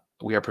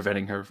 we are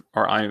preventing her,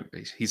 or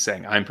he's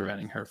saying I'm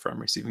preventing her from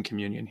receiving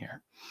communion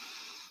here.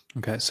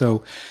 Okay,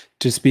 so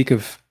to speak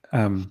of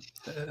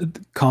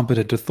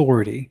competent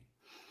authority,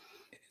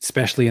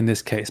 especially in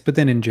this case, but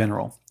then in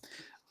general,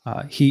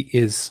 he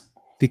is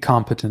the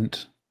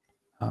competent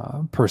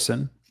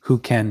person who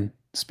can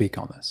speak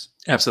on this.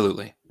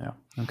 Absolutely. Yeah.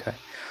 Okay.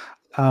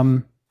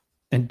 And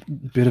a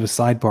bit of a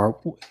sidebar,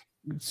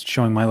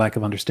 showing my lack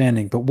of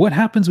understanding, but what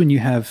happens when you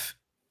have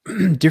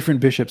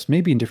different bishops,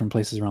 maybe in different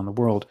places around the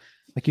world?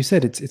 Like you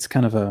said, it's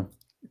kind of a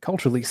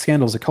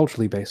scandals a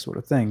culturally based sort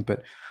of thing, but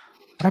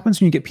what happens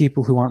when you get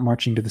people who aren't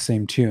marching to the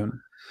same tune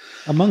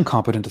among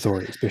competent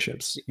authorities,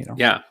 bishops?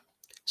 Yeah.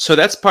 So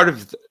that's part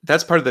of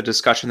the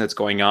discussion that's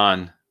going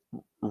on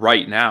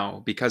right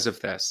now because of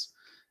this.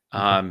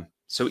 So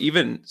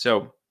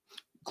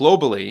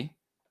globally,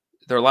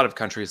 there are a lot of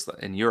countries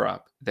in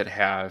Europe that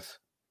have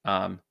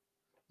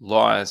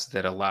laws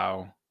that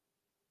allow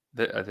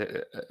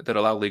that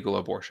allow legal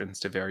abortions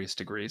to various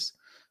degrees.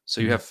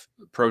 So you have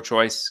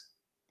pro-choice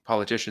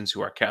politicians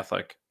who are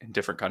Catholic in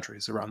different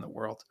countries around the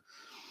world.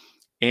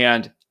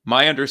 And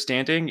my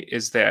understanding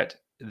is that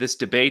this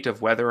debate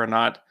of whether or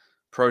not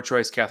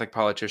pro-choice Catholic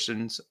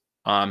politicians,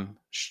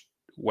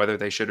 whether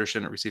they should or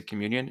shouldn't receive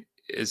communion,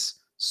 is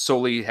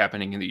solely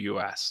happening in the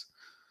U.S.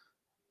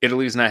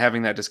 Italy's not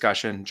having that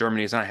discussion.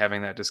 Germany's not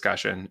having that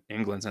discussion.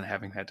 England's not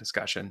having that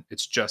discussion.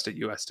 It's just a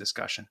U.S.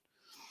 discussion.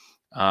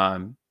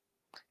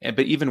 But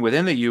even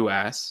within the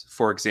U.S.,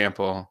 for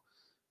example,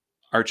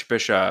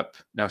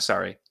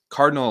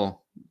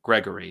 Cardinal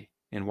Gregory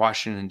in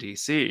Washington,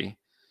 D.C.,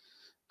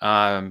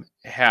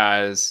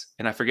 has,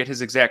 and I forget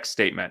his exact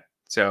statement.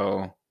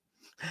 So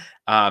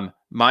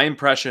my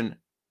impression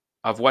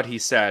of what he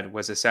said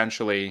was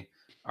essentially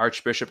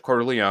Archbishop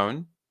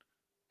Cordileone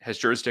has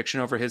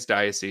jurisdiction over his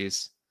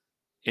diocese.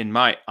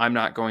 I'm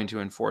not going to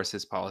enforce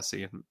his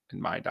policy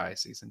in my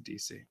diocese in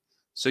DC.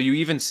 So you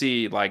even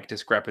see like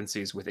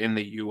discrepancies within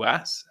the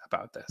US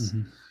about this.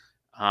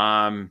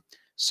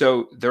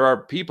 So there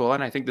are people,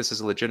 and I think this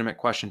is a legitimate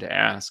question to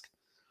ask,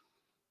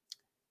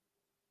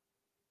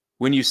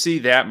 when you see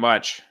that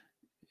much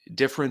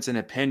difference in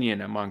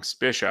opinion amongst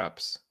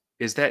bishops,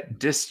 is that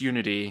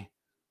disunity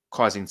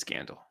causing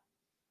scandal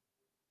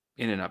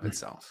in and of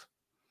itself?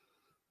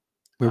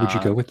 Where would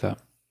you go with that?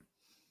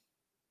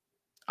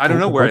 I don't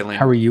know where I land.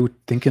 How are you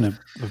thinking of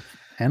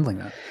handling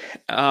that?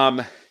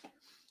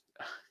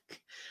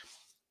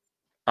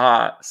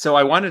 So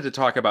I wanted to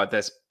talk about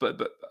this,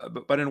 but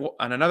on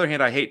another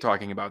hand, I hate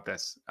talking about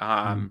this.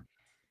 I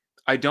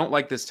don't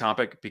like this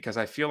topic because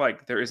I feel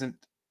like there isn't.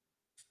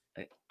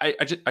 I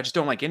just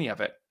don't like any of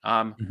it.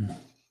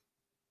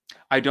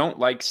 I don't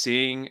like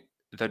seeing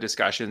the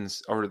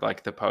discussions or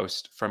like the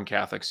post from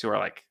Catholics who are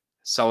like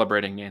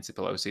celebrating Nancy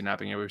Pelosi not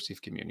being able to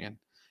receive communion,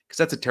 because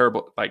that's a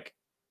terrible, like,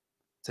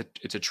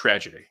 it's a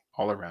tragedy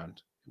all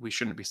around. We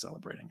shouldn't be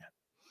celebrating it.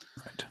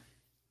 Right.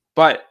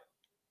 But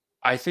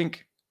I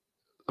think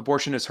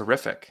abortion is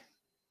horrific.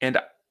 And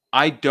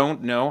I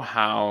don't know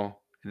how,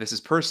 and this is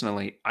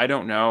personally, I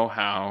don't know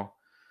how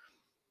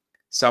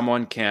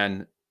someone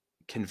can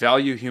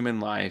value human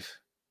life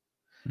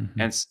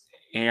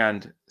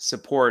and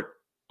support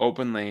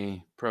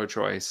openly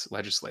pro-choice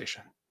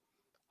legislation.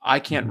 I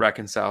can't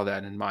reconcile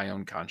that in my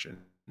own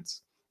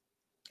conscience.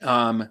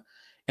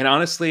 And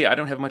honestly, I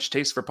don't have much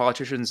taste for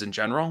politicians in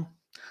general.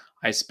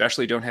 I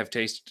especially don't have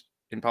taste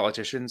in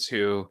politicians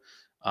who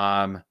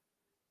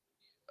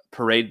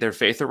parade their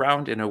faith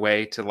around in a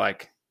way to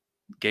like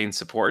gain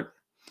support.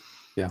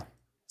 Yeah.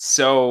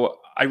 So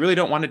I really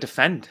don't want to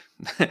defend.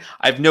 I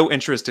have no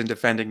interest in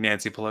defending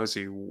Nancy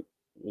Pelosi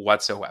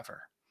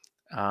whatsoever.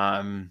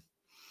 I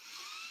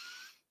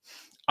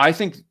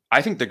think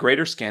the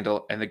greater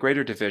scandal and the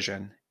greater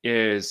division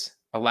is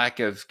a lack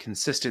of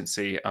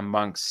consistency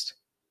amongst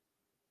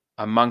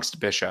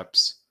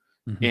bishops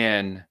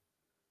in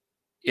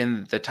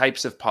the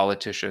types of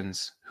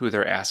politicians who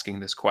they're asking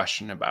this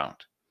question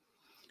about.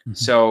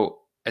 So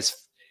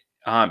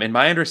in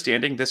my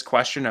understanding, this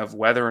question of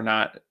whether or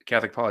not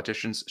Catholic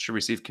politicians should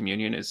receive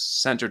communion is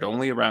centered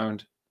only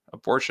around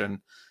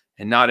abortion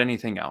and not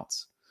anything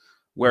else.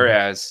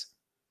 Whereas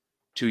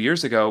 2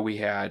 years ago, we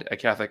had a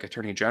Catholic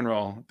Attorney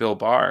General, Bill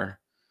Barr,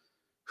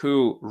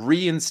 who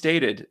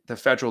reinstated the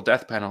federal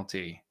death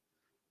penalty.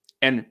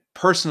 And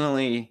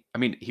personally, I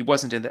mean, he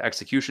wasn't in the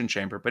execution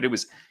chamber, but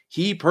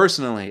he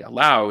personally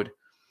allowed,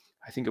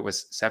 I think it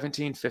was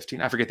 17,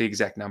 15, I forget the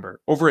exact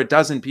number, over a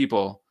dozen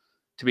people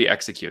to be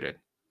executed.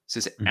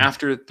 This is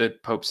after the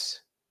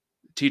Pope's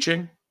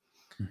teaching.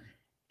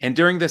 And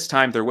during this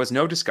time, there was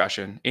no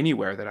discussion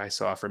anywhere that I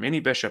saw from any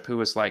bishop who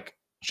was like,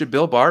 should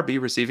Bill Barr be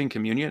receiving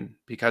communion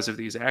because of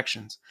these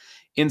actions?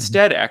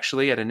 Instead,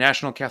 actually, at a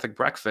National Catholic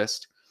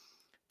breakfast,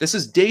 this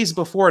is days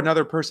before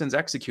another person's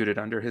executed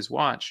under his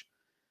watch,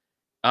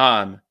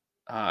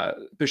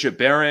 Bishop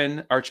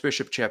Barron,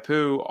 Archbishop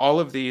Chaput, all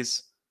of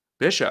these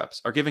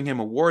bishops are giving him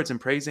awards and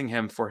praising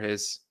him for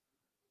his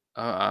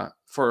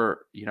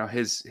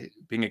his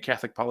being a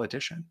Catholic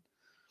politician.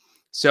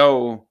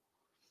 So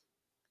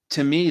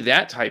to me,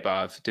 that type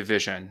of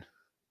division,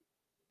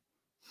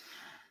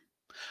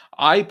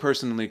 I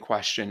personally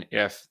question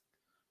if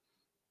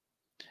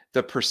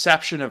the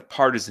perception of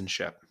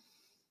partisanship,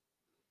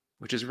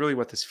 which is really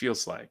what this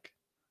feels like,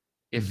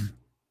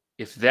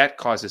 if that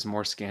causes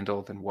more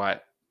scandal than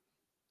what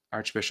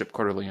Archbishop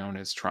Cordileone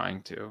is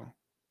trying to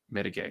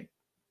mitigate.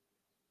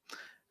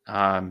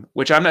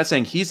 Which I'm not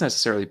saying he's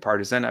necessarily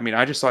partisan. I mean,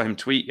 I just saw him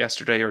tweet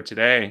yesterday or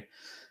today,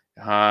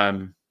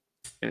 in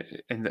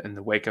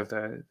the wake of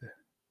the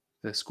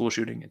school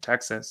shooting in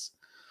Texas,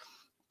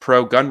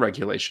 pro-gun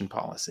regulation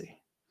policy,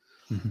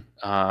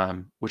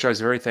 which I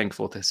was very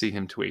thankful to see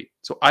him tweet.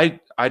 So I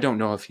don't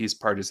know if he's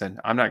partisan.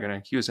 I'm not going to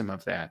accuse him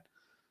of that.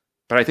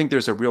 But I think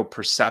there's a real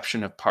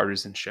perception of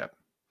partisanship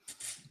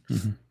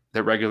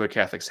that regular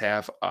Catholics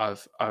have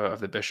of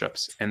the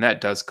bishops, and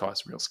that does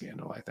cause real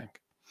scandal, I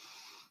think.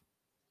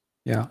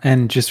 Yeah,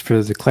 and just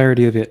for the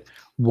clarity of it,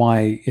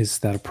 why is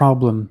that a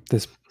problem,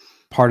 this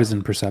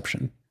partisan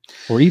perception?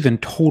 Or even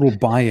total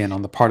buy-in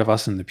on the part of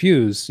us in the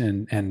pews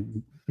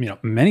and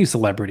many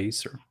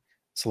celebrities,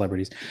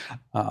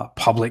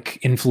 public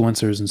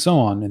influencers and so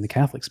on in the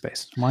Catholic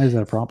space. Why is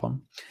that a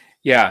problem?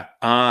 Yeah.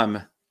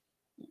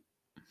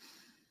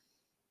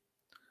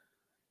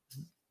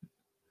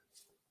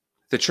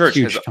 The church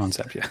Huge has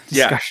concept,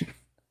 discussion.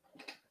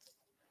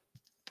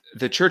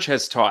 The church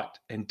has taught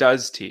and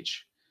does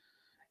teach,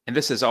 and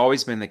this has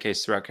always been the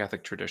case throughout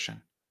Catholic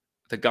tradition.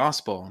 The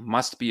gospel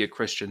must be a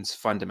Christian's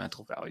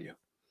fundamental value.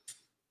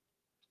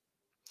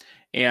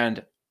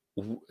 And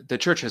the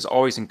church has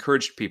always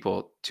encouraged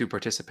people to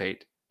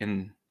participate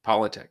in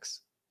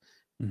politics,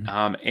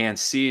 and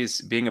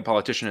sees being a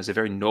politician as a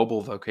very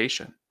noble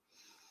vocation.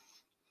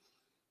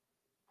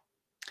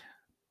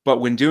 But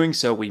when doing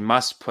so, we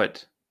must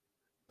put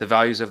the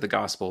values of the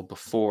gospel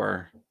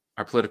before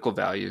our political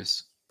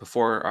values,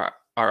 before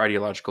our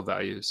ideological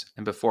values,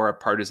 and before our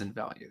partisan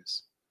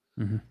values.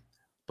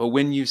 But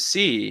when you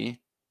see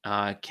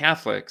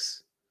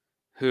Catholics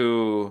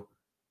who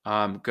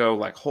go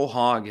like whole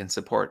hog in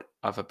support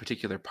of a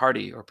particular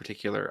party or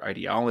particular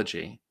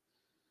ideology,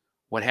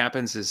 what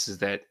happens is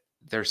that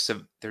they're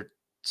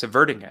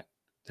subverting it.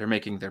 They're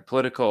making their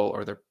political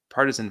or their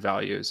partisan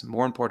values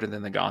more important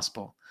than the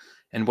gospel.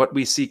 And what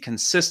we see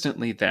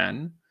consistently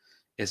then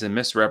is a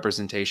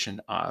misrepresentation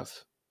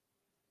of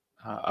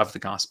the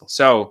gospel.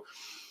 So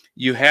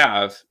you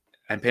have,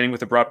 I'm painting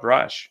with a broad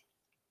brush,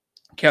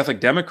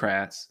 Catholic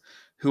Democrats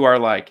who are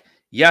like,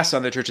 yes,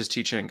 on the church's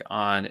teaching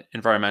on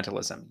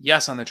environmentalism.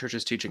 Yes, on the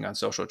church's teaching on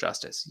social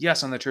justice.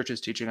 Yes, on the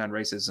church's teaching on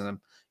racism.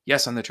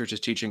 Yes, on the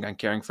church's teaching on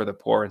caring for the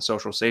poor and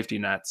social safety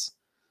nets.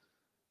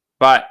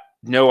 But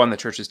no on the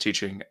church's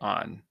teaching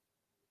on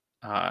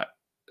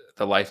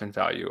the life and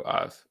value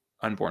of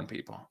unborn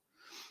people.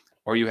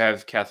 Or you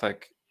have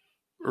Catholic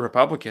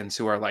Republicans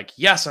who are like,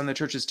 yes, on the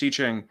church's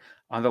teaching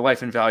on the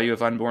life and value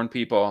of unborn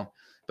people,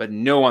 but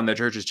no on the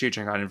church's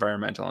teaching on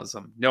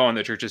environmentalism. No on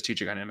the church's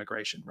teaching on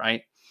immigration,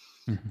 right?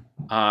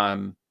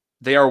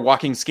 They are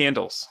walking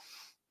scandals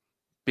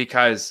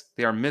because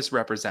they are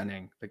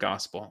misrepresenting the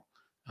gospel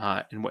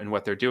in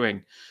what they're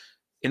doing.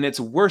 And it's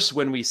worse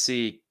when we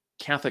see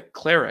Catholic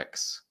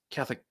clerics,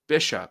 Catholic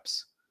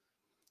bishops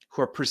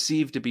who are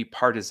perceived to be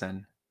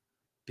partisan,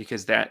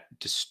 because that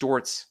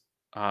distorts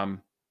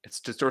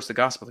the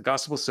gospel. The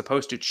gospel is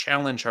supposed to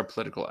challenge our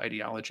political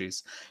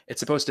ideologies. It's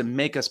supposed to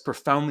make us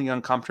profoundly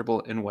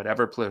uncomfortable in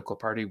whatever political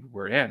party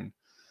we're in.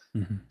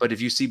 But if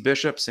you see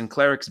bishops and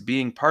clerics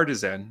being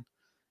partisan,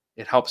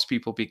 it helps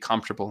people be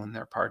comfortable in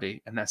their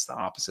party. And that's the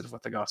opposite of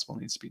what the gospel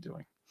needs to be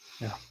doing.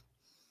 Yeah.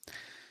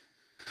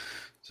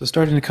 So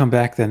starting to come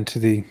back then to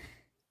the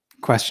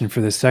question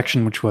for this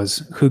section, which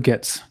was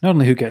not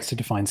only who gets to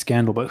define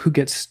scandal, but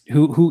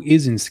who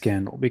is in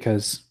scandal.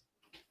 Because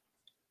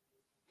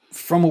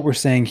from what we're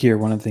saying here,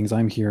 one of the things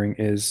I'm hearing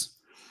is,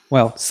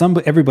 well,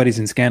 everybody's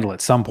in scandal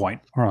at some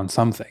point or on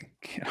something,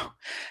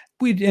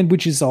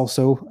 which is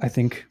also, I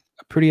think,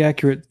 pretty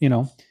accurate.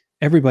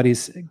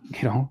 Everybody's,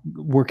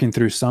 working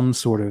through some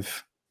sort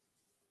of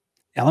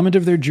element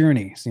of their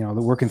journey. They're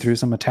working through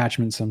some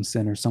attachment, some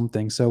sin or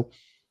something. So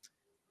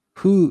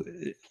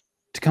to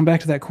come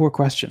back to that core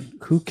question,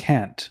 who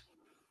can't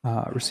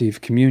receive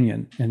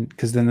communion? And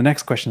because then the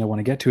next question I want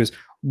to get to is,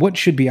 what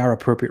should be our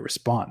appropriate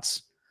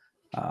response?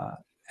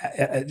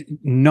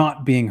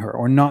 Not being her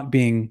or not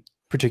being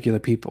particular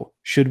people.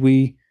 Should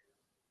we?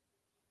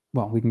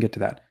 Well, we can get to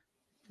that.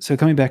 So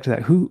coming back to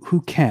that,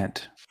 who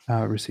can't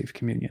receive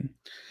communion?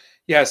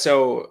 Yeah.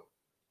 So,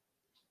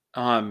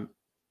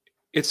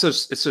 it's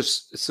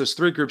those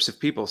three groups of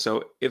people.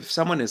 So if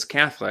someone is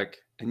Catholic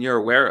and you're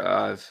aware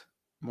of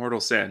mortal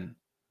sin,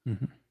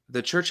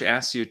 the church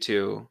asks you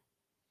to,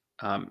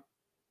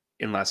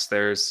 unless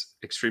there's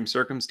extreme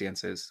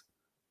circumstances,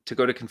 to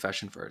go to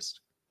confession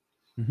first.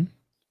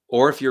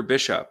 Or if your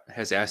bishop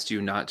has asked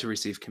you not to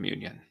receive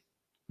communion,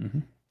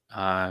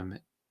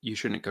 you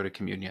shouldn't go to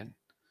communion.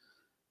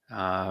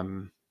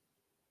 And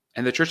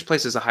the church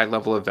places a high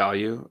level of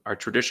value. Our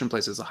tradition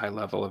places a high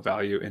level of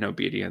value in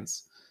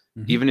obedience,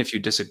 even if you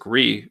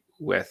disagree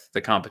with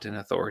the competent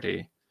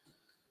authority.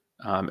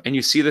 And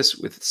you see this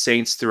with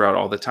saints throughout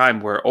all the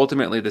time, where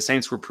ultimately the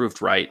saints were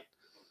proved right,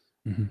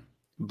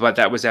 but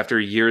that was after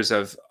years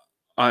of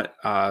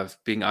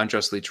being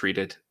unjustly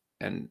treated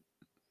and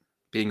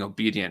being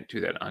obedient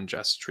to that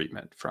unjust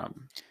treatment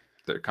from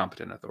the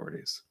competent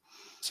authorities.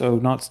 So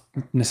not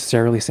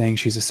necessarily saying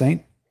she's a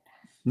saint.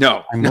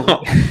 No.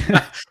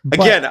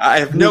 Again, I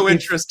have no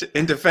interest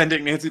in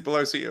defending Nancy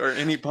Pelosi or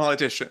any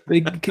politician.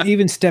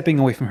 Even stepping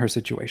away from her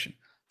situation,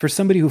 for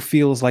somebody who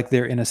feels like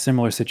they're in a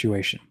similar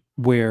situation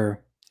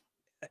where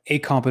a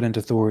competent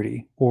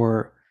authority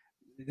or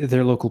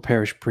their local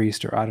parish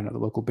priest, or I don't know, the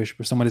local bishop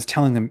or someone is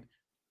telling them,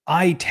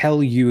 I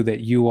tell you that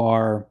you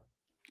are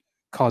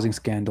causing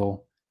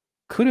scandal.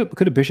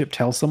 Could a bishop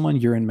tell someone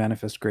you're in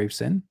manifest grave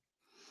sin,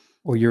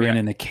 or you're in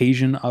an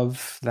occasion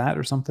of that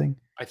or something?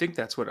 I think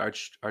that's what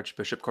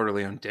Archbishop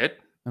Cordileone did.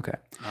 Okay.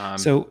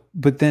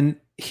 But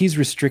then he's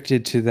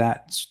restricted to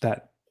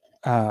that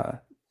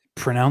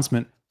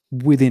pronouncement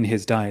within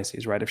his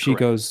diocese, right? If she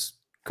goes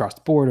across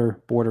the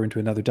border into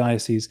another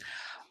diocese,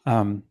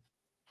 and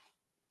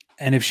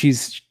if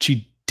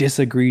she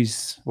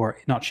disagrees, or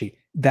not she,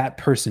 that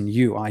person,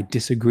 I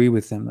disagree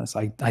with them.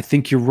 I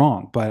think you're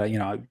wrong, but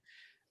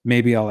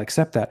maybe I'll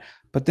accept that.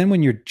 But then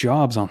when your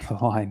job's on the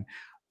line,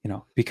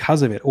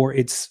 because of it, or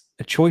it's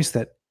a choice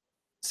that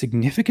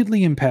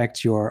significantly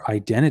impacts your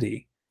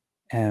identity,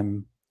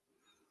 well,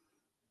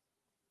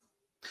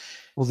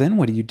 then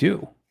what do you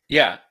do?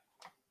 Yeah.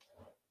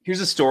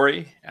 Here's a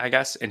story, I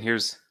guess, and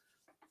here's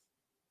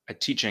a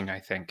teaching, I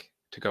think,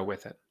 to go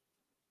with it.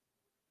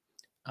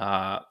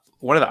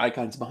 One of the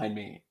icons behind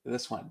me,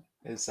 this one,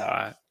 is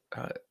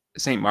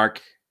St.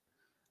 Mark.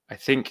 I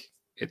think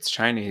it's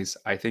Chinese.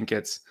 I think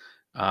it's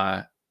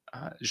Zhai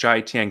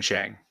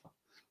Tianxiang.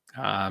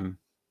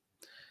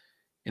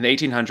 In the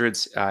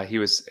 1800s, he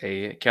was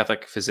a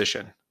Catholic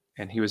physician,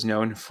 and he was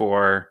known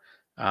for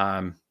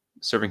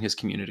serving his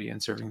community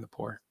and serving the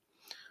poor.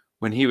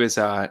 When he was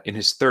in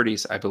his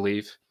 30s, I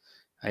believe,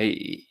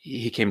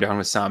 he came down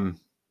with some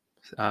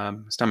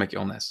stomach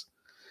illness,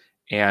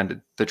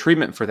 and the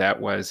treatment for that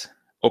was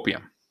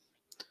opium.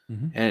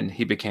 And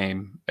he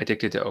became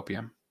addicted to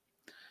opium,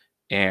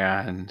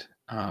 and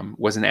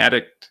was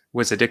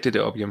addicted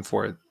to opium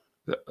for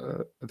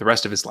the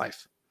rest of his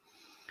life.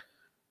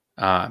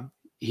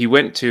 He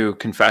went to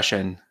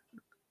confession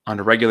on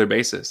a regular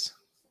basis,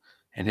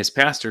 and his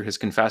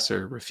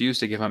confessor, refused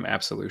to give him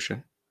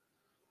absolution,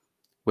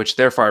 which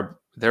therefore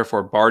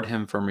barred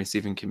him from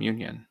receiving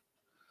communion,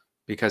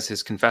 because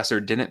his confessor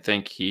didn't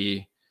think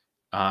he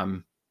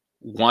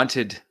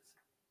wanted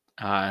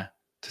to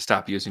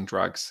stop using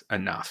drugs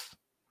enough.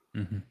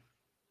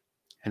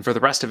 And for the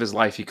rest of his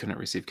life, he couldn't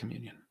receive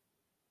communion.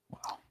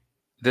 Wow.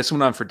 This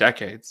went on for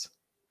decades.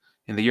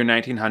 In the year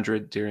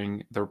 1900,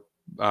 during the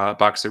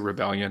Boxer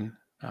Rebellion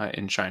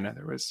in China,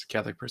 there was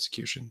Catholic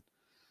persecution,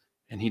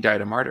 and he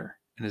died a martyr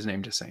and is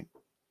named a saint.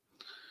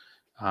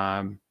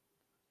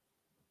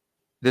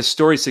 This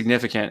story is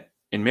significant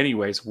in many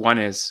ways. One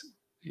is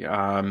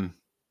the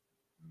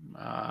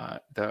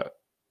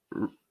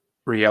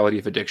reality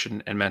of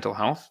addiction and mental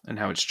health and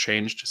how it's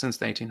changed since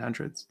the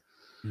 1800s.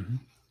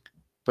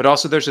 But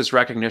also there's this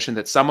recognition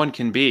that someone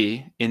can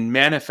be in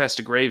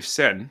manifest grave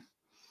sin,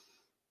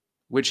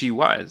 which he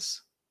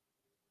was,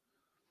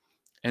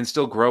 and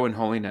still grow in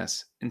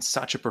holiness in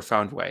such a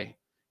profound way,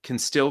 can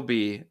still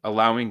be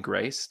allowing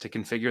grace to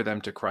configure them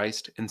to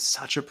Christ in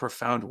such a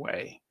profound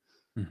way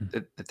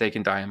that they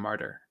can die a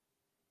martyr,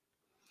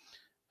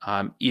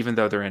 even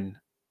though they're in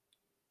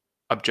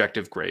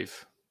objective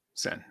grave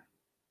sin.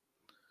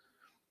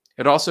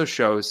 It also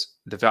shows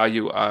the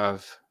value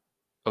of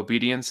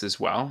obedience as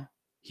well.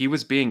 He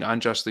was being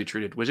unjustly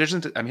treated, which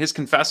isn't, his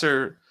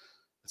confessor,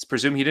 let's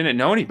presume he didn't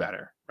know any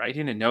better, right?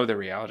 He didn't know the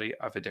reality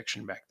of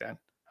addiction back then.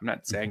 I'm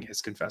not saying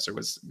his confessor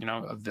was,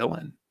 a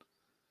villain,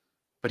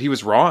 but he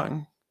was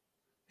wrong.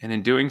 And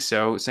in doing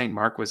so, St.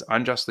 Mark was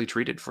unjustly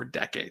treated for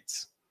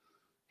decades.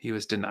 He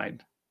was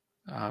denied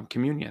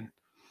communion.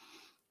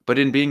 But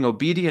in being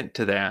obedient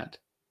to that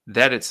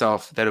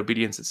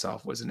obedience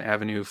itself was an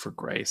avenue for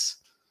grace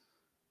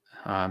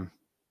to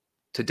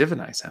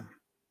divinize him.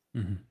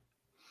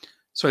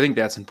 So I think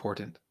that's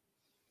important.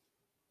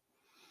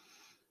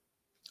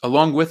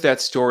 Along with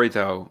that story,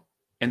 though,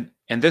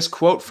 and this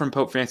quote from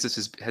Pope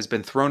Francis has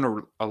been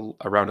thrown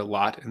around a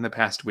lot in the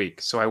past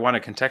week. So I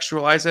want to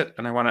contextualize it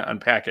and I want to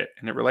unpack it,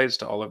 and it relates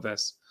to all of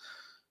this.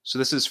 So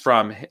this is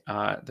from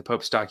the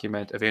Pope's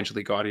document,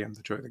 Evangelii Gaudium,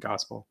 the Joy of the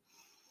Gospel.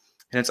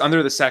 And it's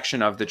under the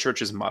section of the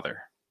Church's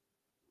Mother.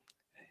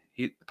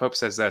 The Pope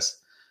says this.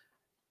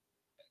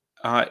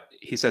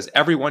 He says,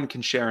 everyone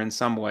can share in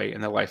some way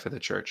in the life of the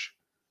Church.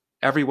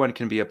 Everyone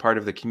can be a part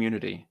of the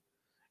community.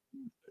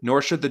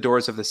 Nor should the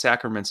doors of the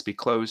sacraments be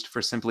closed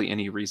for simply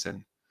any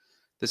reason.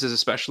 This is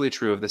especially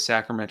true of the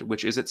sacrament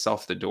which is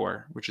itself the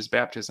door, which is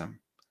baptism.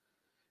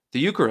 The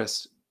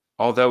Eucharist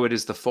although it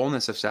is the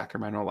fullness of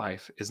sacramental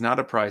life, is not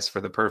a prize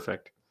for the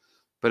perfect,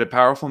 but a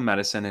powerful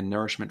medicine and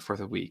nourishment for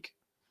the weak.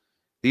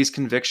 These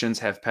convictions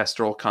have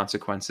pastoral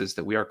consequences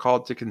that we are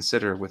called to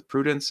consider with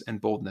prudence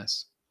and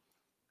boldness.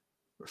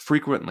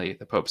 Frequently,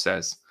 the Pope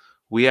says,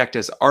 we act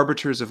as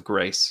arbiters of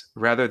grace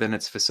rather than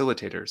its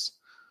facilitators.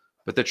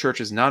 But the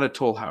Church is not a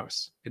toll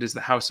house. It is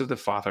the house of the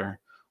Father,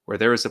 where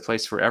there is a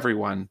place for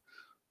everyone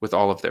with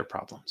all of their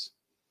problems.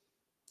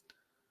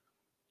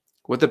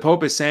 What the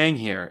Pope is saying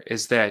here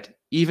is that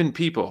even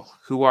people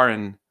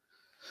like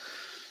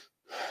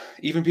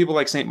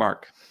St.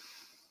 Mark,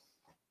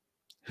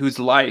 whose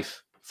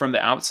life from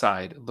the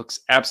outside looks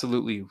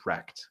absolutely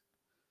wrecked,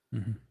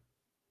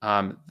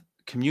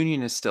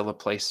 communion is still a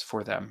place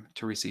for them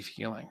to receive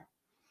healing.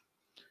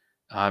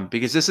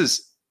 Because this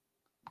is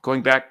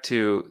going back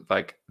to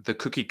like the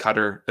cookie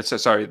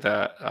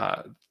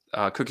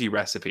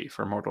recipe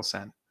for mortal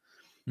sin.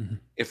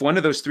 If one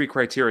of those three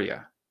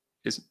criteria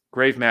is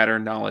grave matter,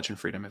 knowledge, and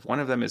freedom, if one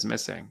of them is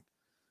missing,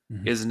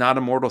 it is not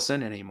a mortal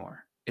sin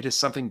anymore. It is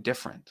something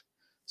different.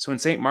 So in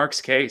St. Mark's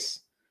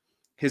case,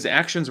 his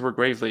actions were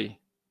grave,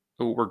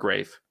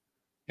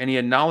 and he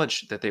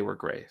acknowledged that they were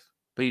grave,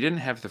 but he didn't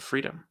have the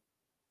freedom.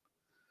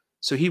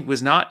 So he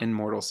was not in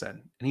mortal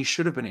sin, and he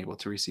should have been able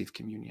to receive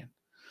communion.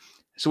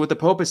 So what the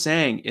Pope is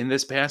saying in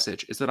this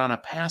passage is that on a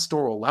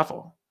pastoral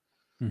level,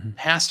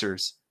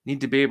 pastors need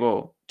to be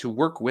able to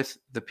work with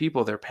the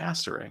people they're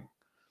pastoring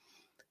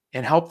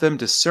and help them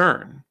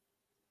discern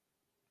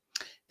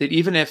that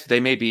even if they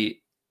may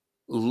be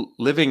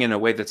living in a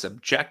way that's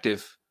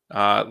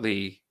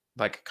objectively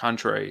like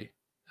contrary,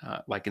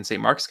 like in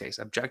St. Mark's case,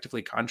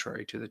 objectively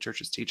contrary to the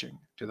Church's teaching,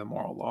 to the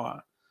moral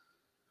law,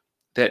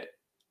 that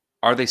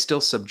are they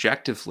still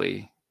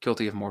subjectively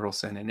guilty of mortal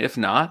sin? And if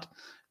not,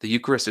 the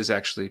Eucharist is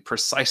actually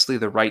precisely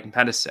the right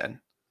medicine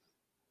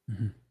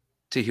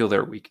to heal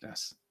their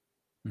weakness.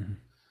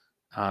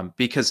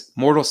 Because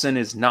mortal sin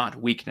is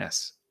not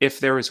weakness. If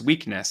there is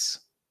weakness,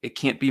 it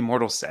can't be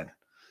mortal sin,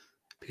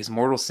 because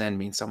mortal sin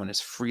means someone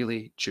is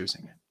freely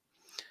choosing it.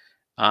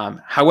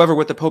 However,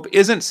 what the Pope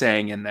isn't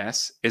saying in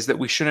this is that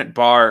we shouldn't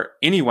bar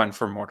anyone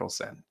from mortal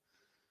sin,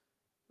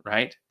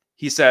 right?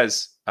 He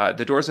says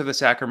the doors of the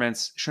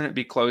sacraments shouldn't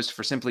be closed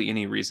for simply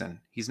any reason.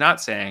 He's not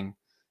saying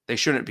they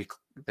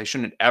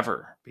shouldn't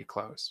ever be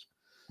closed.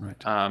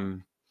 Right.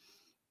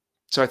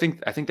 So I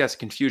think that's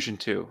confusion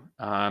too.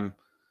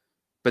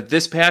 But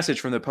this passage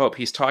from the Pope,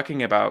 he's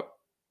talking about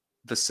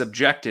the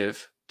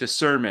subjective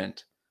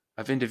discernment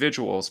of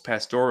individuals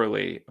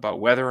pastorally about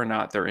whether or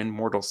not they're in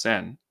mortal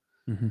sin.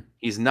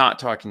 He's not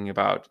talking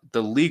about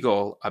the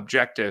legal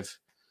objective,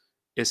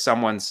 is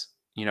someone's,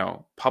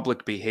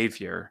 public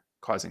behavior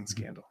causing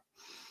scandal.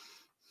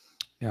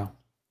 Yeah.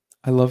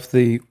 I love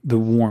the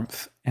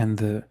warmth and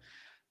the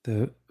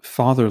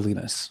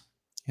fatherliness,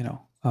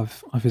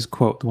 of his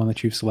quote, the one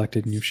that you've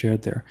selected and you've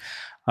shared there.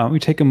 We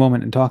take a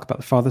moment and talk about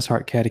the Father's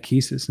Heart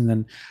Catechesis, and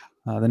then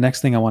the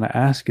next thing I want to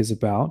ask is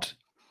about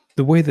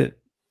the way that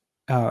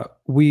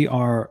we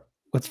are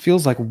what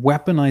feels like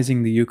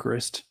weaponizing the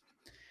Eucharist.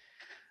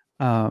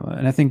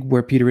 And I think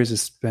where Peter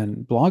has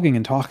been blogging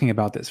and talking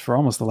about this for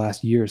almost the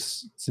last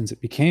years since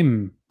it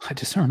became a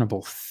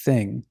discernible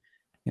thing.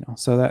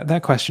 So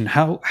that question,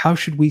 how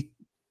should we,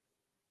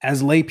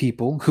 as lay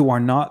people who are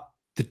not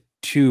the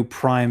two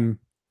prime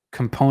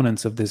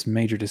components of this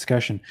major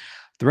discussion,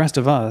 the rest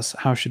of us,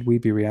 how should we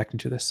be reacting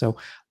to this? So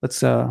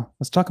let's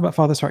talk about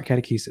Father's Heart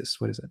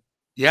Catechesis. What is it?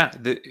 Yeah,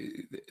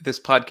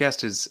 this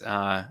podcast is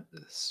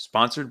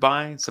supported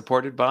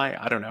by,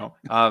 I don't know,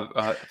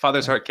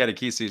 Father's Heart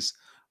Catechesis,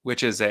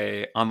 which is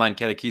a online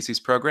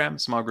catechesis program,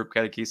 small group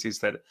catechesis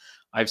that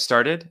I've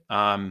started,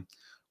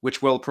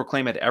 which will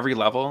proclaim at every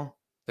level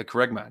the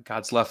kerygma,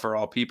 God's love for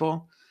all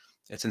people.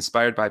 It's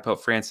inspired by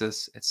Pope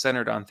Francis. It's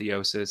centered on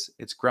theosis.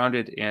 It's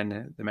grounded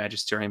in the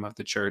magisterium of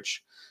the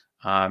Church.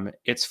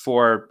 It's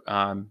for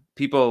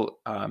people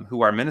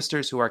who are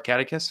ministers, who are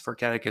catechists, for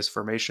catechist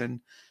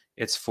formation.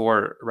 It's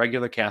for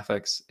regular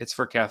Catholics. It's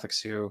for Catholics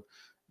who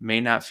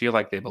may not feel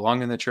like they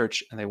belong in the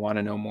Church and they want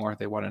to know more.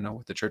 They want to know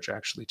what the Church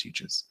actually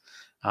teaches.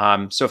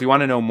 So if you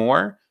want to know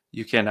more,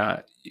 you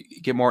can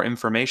get more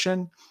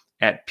information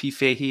at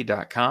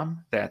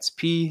pfahey.com. That's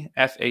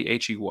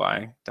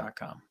pfahey.com.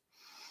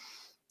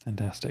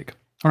 Fantastic.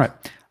 All right,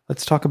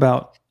 let's talk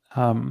about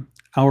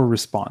our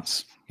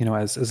response.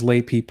 As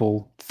lay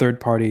people, third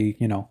party.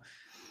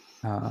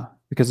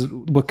 Because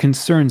what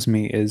concerns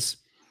me is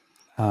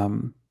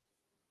the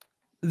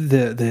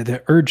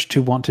urge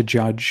to want to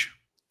judge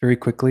very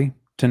quickly,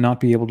 to not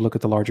be able to look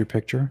at the larger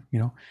picture.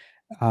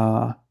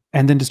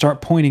 And then to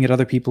start pointing at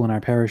other people in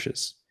our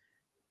parishes,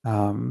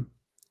 and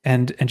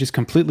just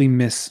completely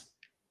miss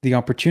the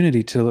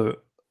opportunity to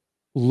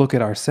look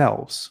at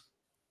ourselves,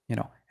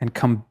 and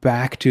come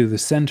back to the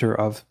center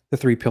of the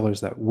three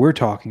pillars that we're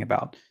talking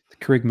about: the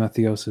kerygma,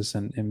 theosis,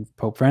 and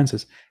Pope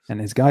Francis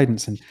and his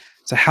guidance. And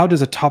so, how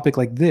does a topic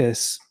like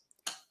this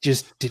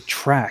just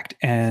detract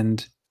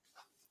and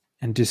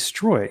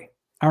destroy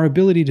our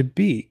ability to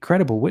be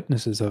credible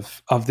witnesses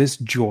of this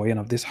joy and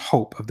of this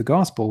hope of the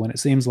gospel, when it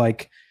seems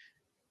like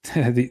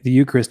the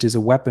Eucharist is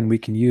a weapon we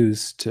can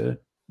use to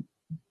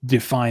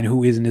define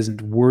who is and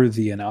isn't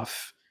worthy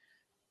enough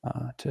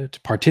to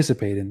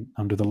participate in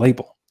under the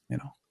label.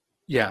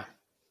 Yeah.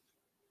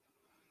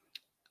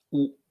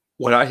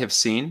 What I have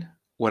seen,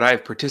 what I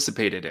have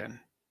participated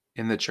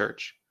in the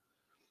church,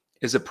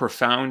 is a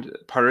profound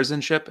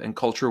partisanship and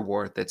culture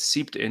war that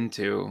seeped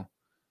into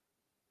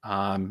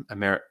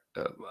the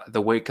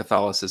way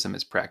Catholicism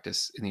is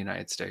practiced in the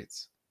United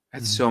States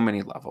at so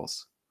many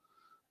levels.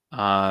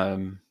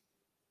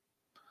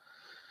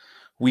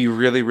 We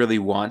really, really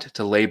want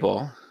to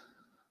label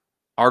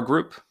our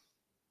group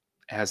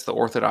as the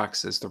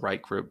Orthodox, as the right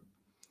group,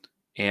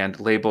 and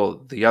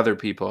label the other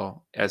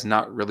people as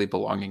not really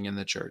belonging in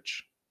the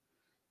church.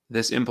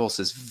 This impulse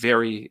is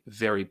very,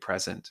 very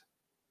present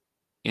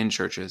in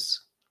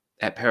churches,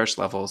 at parish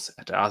levels,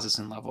 at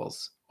diocesan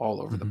levels,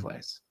 all over the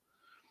place.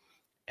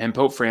 And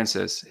Pope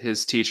Francis,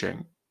 his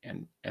teaching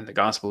and the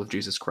gospel of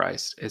Jesus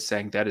Christ is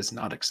saying that is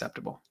not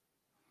acceptable.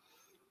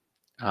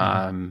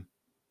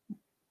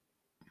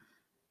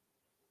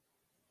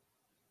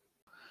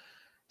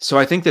 So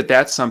I think that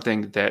that's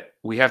something that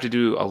we have to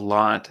do a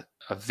lot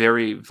of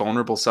very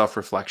vulnerable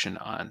self-reflection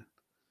on.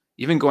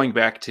 Even going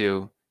back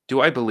to, do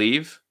I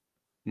believe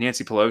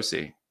Nancy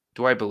Pelosi?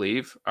 Do I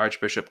believe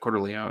Archbishop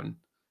Cordileone?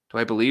 Do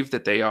I believe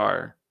that they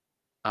are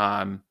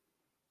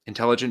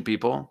intelligent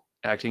people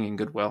acting in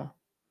goodwill?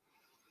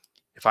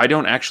 If I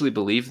don't actually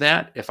believe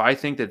that, if I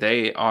think that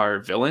they are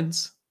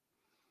villains,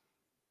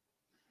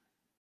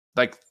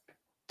 like,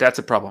 that's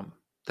a problem.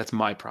 That's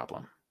my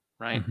problem,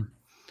 right?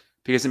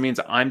 Because it means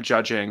I'm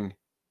judging.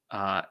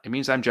 It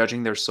means I'm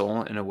judging their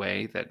soul in a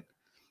way that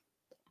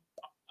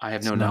I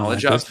have no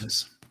knowledge of.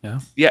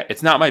 Yeah,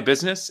 it's not my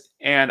business,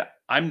 and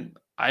I'm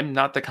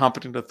not the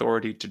competent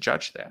authority to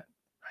judge that,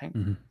 right?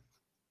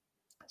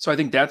 So I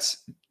think that's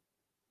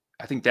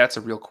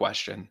a real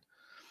question,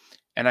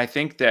 and I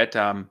think that,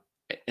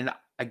 and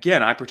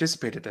again, I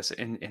participated this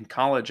in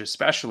college,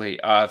 especially,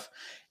 of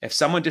if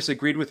someone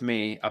disagreed with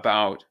me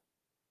about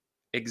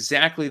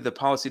exactly the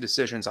policy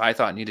decisions I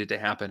thought needed to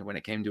happen when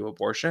it came to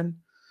abortion,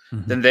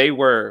 then they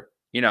were,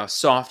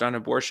 soft on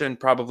abortion,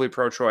 probably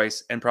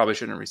pro-choice, and probably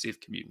shouldn't receive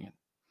communion.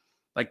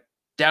 Like,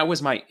 that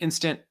was my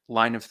instant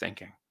line of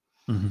thinking.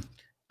 And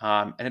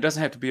it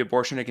doesn't have to be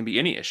abortion; it can be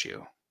any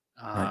issue.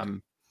 Right.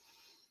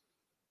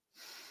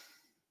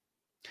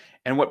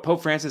 And what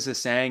Pope Francis is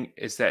saying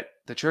is that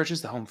the church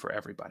is the home for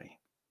everybody,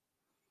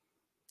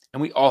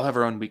 and we all have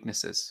our own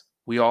weaknesses.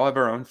 We all have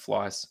our own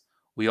flaws.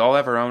 We all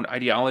have our own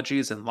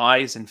ideologies and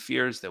lies and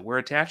fears that we're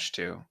attached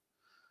to,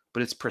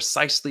 but it's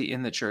precisely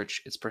in the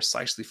church. It's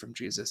precisely from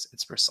Jesus.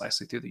 It's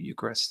precisely through the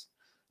Eucharist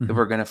that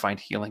we're going to find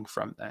healing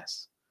from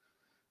this.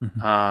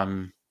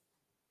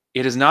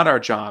 It is not our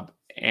job,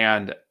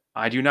 and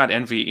I do not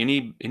envy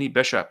any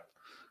bishop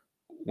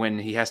when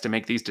he has to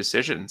make these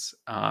decisions,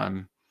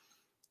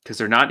 because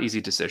they're not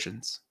easy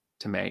decisions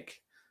to make.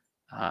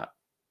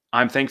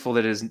 I'm thankful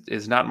that it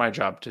is not my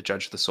job to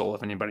judge the soul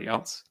of anybody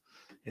else.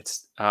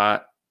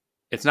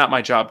 It's not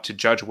my job to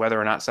judge whether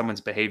or not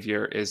someone's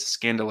behavior is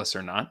scandalous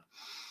or not.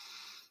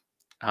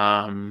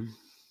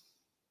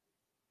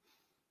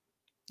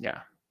 Yeah.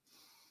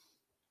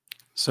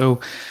 So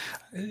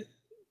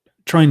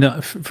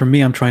for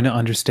me, I'm trying to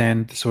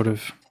understand sort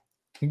of,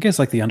 I guess,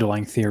 like the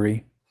underlying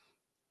theory,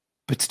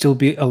 but still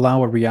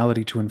allow a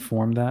reality to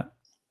inform that.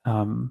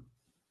 And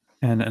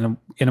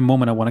in a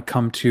moment, I want to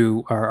come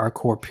to our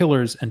core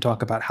pillars and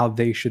talk about how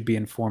they should be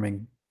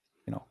informing,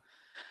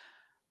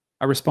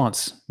 a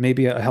response,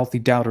 maybe a healthy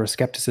doubt or a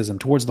skepticism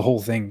towards the whole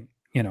thing,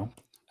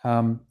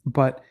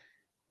 but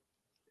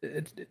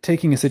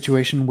taking a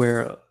situation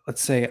where,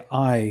 let's say,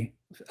 I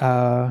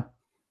am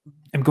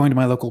going to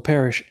my local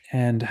parish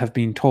and have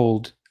been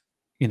told,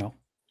 am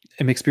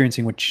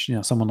experiencing what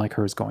someone like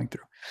her is going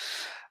through,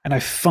 and I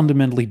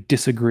fundamentally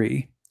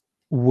disagree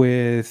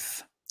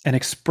with an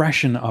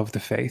expression of the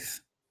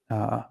faith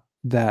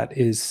that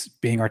is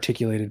being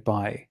articulated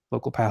by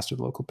local pastor,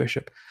 the local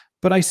bishop,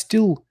 but I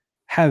still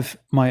have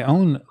my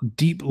own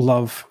deep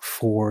love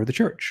for the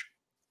church,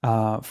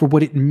 for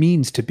what it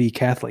means to be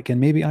Catholic.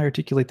 And maybe I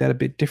articulate that a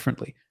bit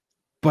differently.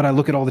 But I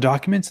look at all the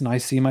documents and I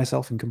see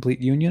myself in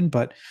complete union.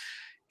 But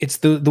it's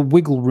the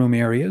wiggle room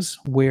areas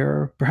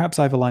where perhaps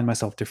I've aligned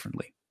myself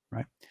differently,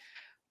 right?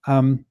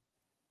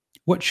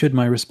 What should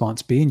my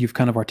response be? And you've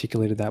kind of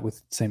articulated that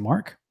with St.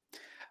 Mark.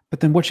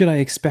 But then what should I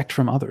expect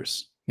from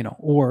others?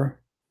 Or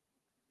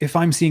if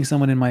I'm seeing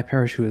someone in my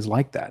parish who is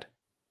like that,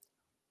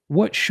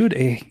 what should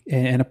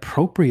an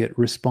appropriate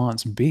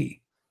response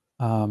be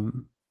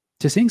to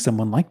seeing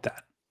someone like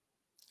that?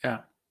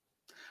 Yeah.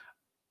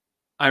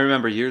 I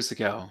remember years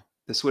ago,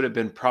 this would have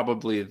been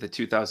probably the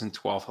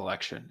 2012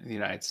 election in the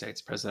United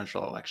States,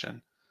 presidential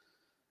election.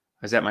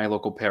 I was at my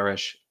local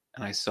parish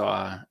and I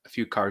saw a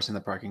few cars in the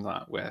parking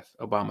lot with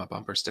Obama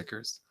bumper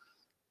stickers.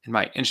 And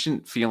my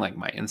instant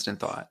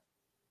thought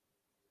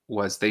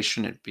was, they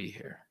shouldn't be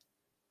here.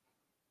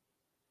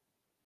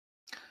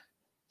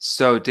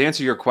 So to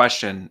answer your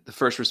question, the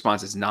first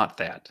response is not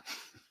that.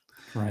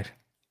 Right.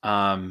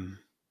 I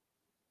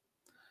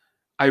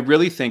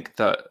really think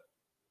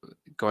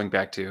going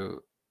back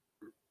to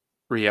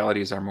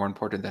realities are more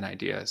important than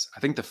ideas. I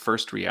think the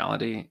first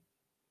reality,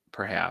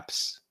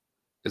 perhaps,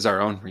 is our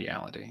own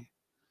reality,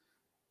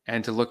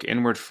 and to look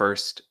inward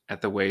first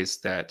at the ways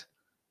that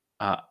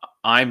uh,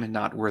 I'm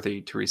not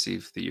worthy to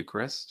receive the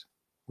Eucharist,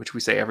 which we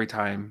say uh,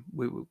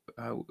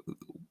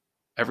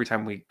 every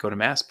time we go to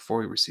Mass before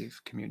we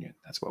receive communion.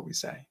 That's what we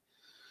say.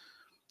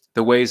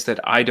 The ways that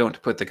I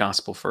don't put the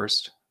gospel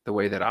first, the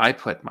way that I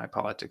put my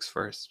politics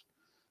first,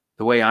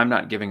 the way I'm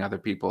not giving other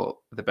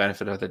people the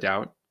benefit of the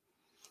doubt,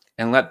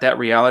 and let that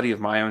reality of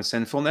my own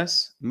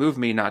sinfulness move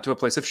me not to a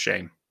place of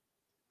shame,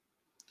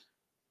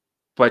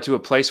 but to a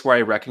place where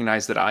I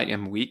recognize that I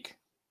am weak,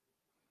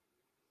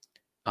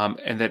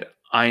 and that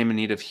I am in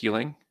need of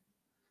healing,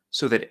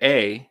 so that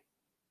A,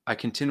 I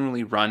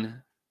continually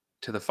run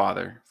to the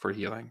Father for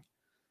healing,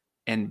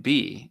 and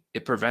B,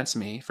 it prevents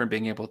me from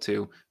being able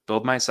to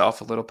build myself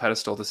a little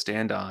pedestal to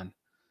stand on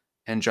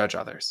and judge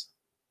others.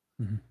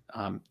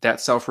 Mhm. That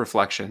self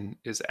reflection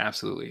is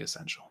absolutely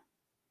essential.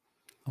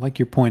 I like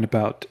your point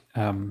about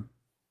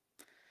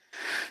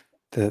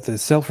the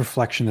self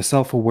reflection, the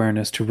self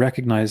awareness to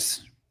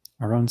recognize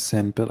our own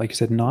sin, but like you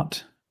said,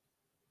 not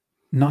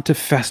to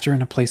fester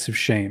in a place of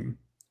shame,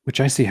 which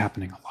I see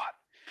happening a lot,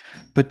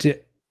 but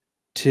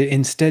to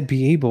instead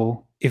be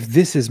able, if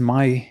this is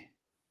my,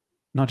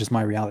 not just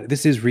my reality,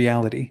 this is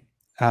reality,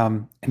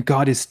 and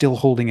God is still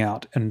holding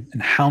out and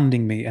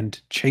hounding me and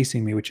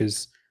chasing me, which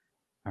is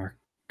our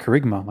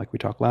charisma, like we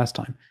talked last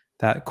time,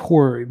 that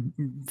core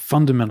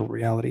fundamental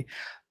reality,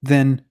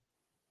 then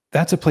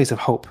that's a place of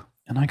hope,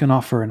 and I can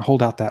offer and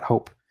hold out that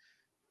hope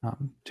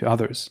to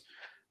others.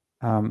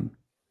 Um,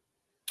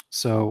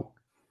 so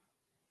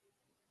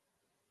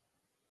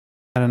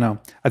I don't know.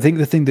 I think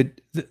the thing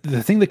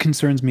that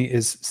concerns me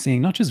is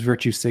seeing not just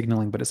virtue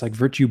signaling, but it's like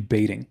virtue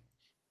baiting,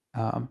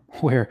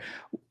 where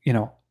you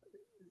know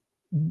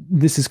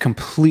this is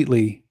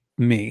completely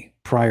me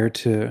prior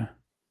to,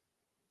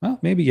 well,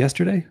 maybe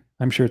yesterday.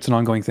 I'm sure it's an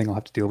ongoing thing I'll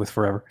have to deal with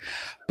forever.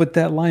 But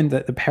that line,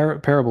 that the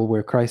parable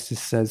where Christ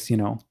just says,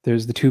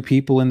 there's the two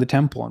people in the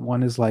temple, and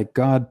one is like,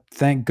 God,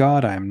 thank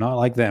God I am not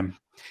like them.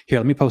 Here,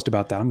 let me post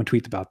about that. I'm gonna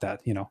tweet about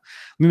that. Let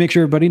me make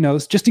sure everybody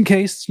knows, just in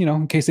case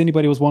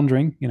anybody was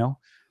wondering,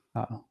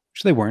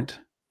 which they weren't,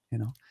 you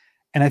know.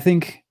 And I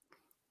think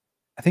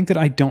that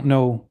I don't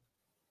know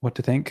what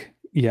to think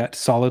yet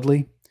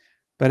solidly,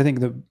 but I think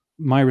that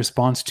my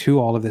response to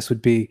all of this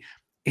would be,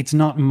 it's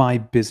not my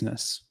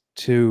business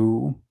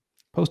to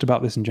post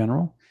about this in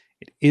general.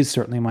 It is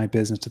certainly my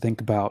business to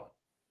think about,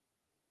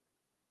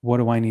 what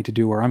do I need to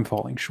do where I'm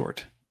falling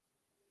short?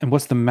 And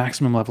what's the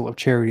maximum level of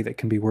charity that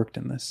can be worked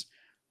in this?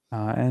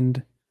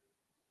 And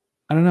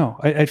I don't know.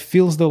 It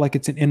feels though like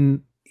it's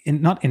an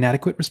not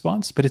inadequate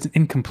response, but it's an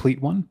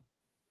incomplete one,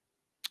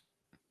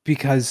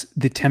 because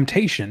the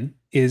temptation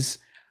is,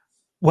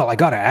 well, I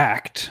got to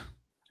act,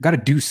 I got to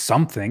do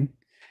something.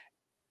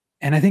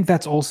 And I think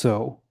that's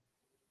also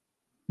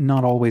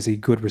not always a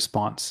good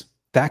response.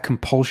 That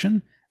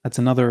compulsion, that's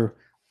another,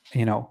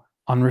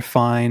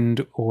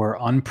 unrefined or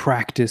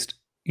unpracticed,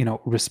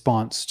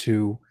 response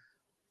to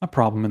a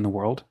problem in the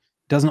world.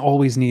 Doesn't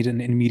always need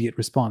an immediate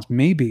response.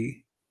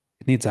 Maybe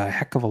it needs a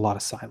heck of a lot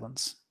of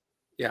silence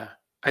Yeah,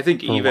 I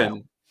think for a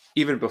while.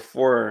 even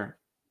before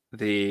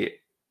the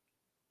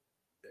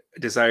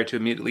desire to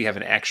immediately have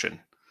an action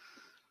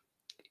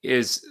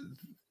is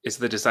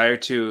the desire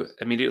to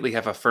immediately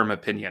have a firm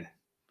opinion,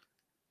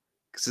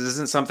 because this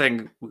isn't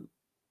something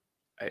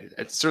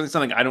it's certainly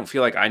something I don't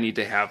feel like I need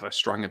to have a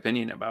strong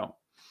opinion about.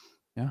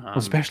 Yeah. Well, Um,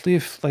 especially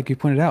if, like you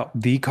pointed out,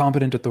 the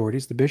competent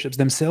authorities, the bishops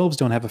themselves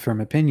don't have a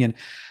firm opinion.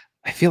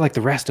 I feel like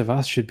the rest of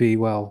us should be,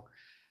 well,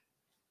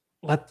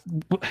 let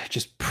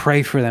just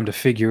pray for them to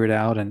figure it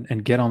out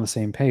and get on the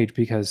same page,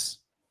 because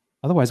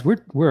otherwise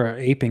we're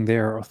aping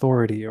their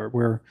authority, or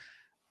we're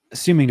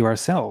assuming to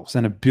ourselves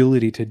an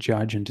ability to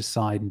judge and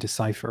decide and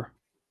decipher,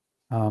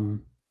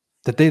 um,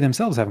 that they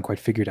themselves haven't quite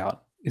figured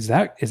out. Is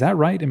that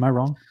right? Am I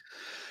wrong?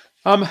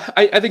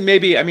 I think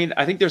maybe, I mean,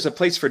 I think there's a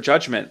place for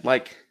judgment.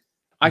 Like,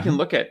 I can Hmm.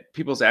 look at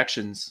people's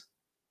actions.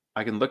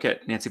 I can look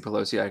at Nancy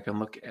Pelosi. I can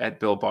look at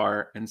Bill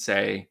Barr and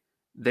say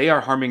they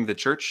are harming the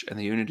church and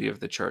the unity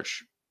of the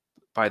church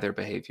by their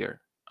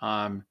behavior.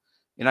 And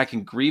I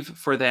can grieve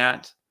for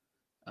that.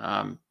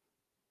 Um,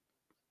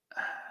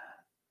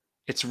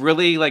 it's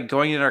really like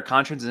going in our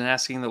conscience and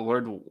asking the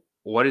Lord,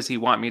 what does He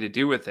want me to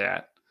do with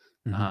that?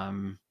 Hmm.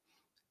 Um,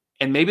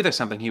 and maybe there's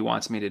something He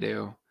wants me to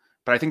do.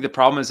 But I think the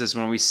problem is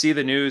when we see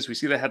the news, we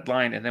see the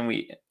headline, and then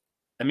we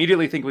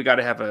immediately think we got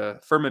to have a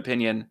firm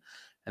opinion,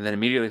 and then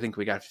immediately think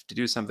we got to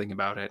do something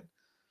about it.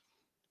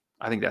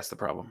 I think that's the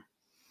problem.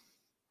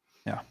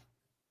 Yeah.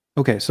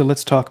 Okay, so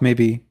let's talk,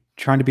 maybe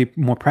trying to be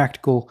more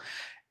practical.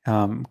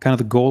 Kind of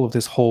the goal of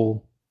this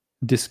whole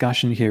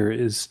discussion here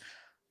is,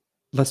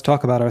 let's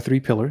talk about our three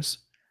pillars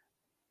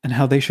and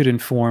how they should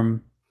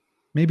inform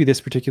maybe this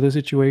particular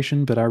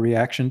situation, but our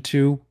reaction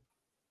to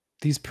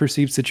these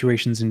perceived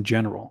situations in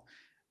general.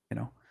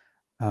 You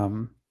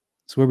know,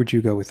 so where would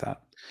you go with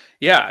that?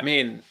 Yeah, I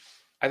mean,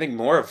 I think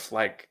more of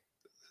like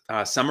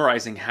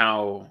summarizing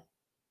how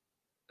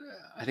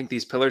I think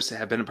these pillars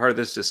have been a part of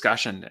this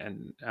discussion,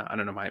 and I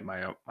don't know,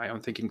 my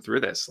own thinking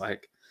through this.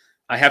 Like,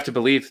 I have to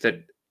believe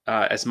that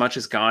as much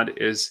as God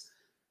is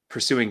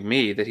pursuing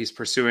me, that He's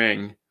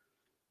pursuing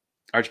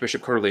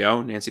Archbishop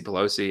Corleone, Nancy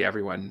Pelosi,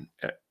 everyone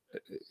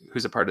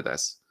who's a part of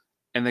this,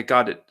 and that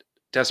God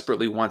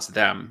desperately wants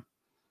them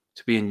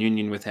to be in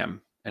union with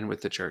Him and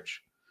with the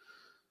church.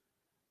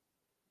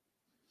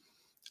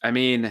 I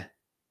mean,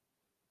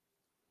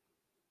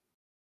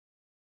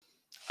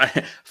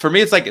 for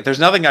me, it's like there's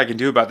nothing I can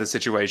do about this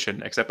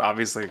situation except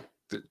obviously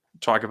to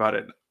talk about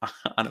it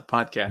on a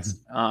podcast.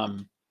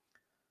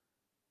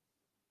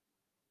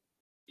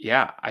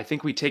 Yeah, I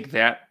think we take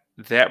that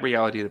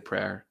reality to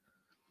prayer,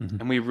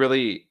 and we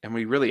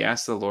really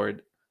ask the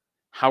Lord,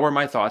 how are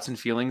my thoughts and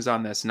feelings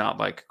on this not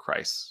like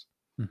Christ?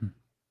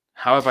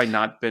 How have I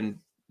not been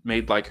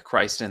made like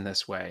Christ in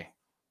this way?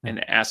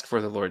 And ask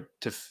for the Lord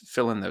to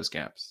fill in those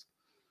gaps.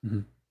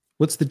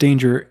 What's the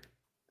danger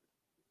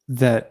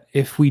that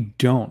if we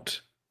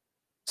don't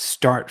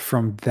start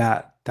from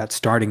that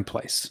starting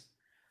place,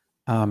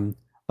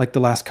 like the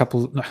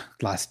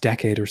last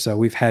decade or so,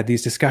 we've had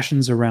these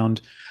discussions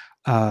around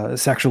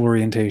sexual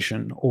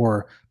orientation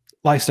or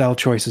lifestyle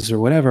choices or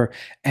whatever,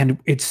 and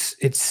it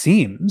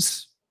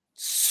seems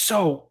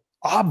so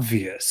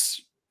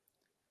obvious.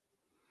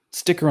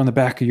 Sticker on the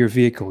back of your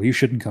vehicle, you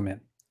shouldn't come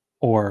in,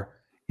 or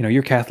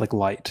you're Catholic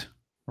light,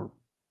 or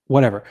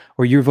whatever,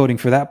 or you're voting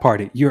for that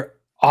party. You're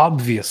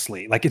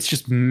obviously, like, it's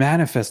just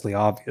manifestly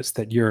obvious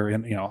that you're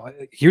in,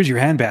 here's your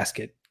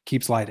handbasket,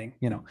 keeps lighting,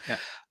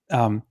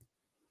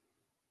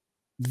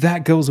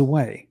 that goes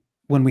away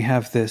when we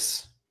have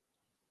this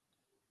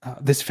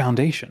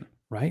foundation,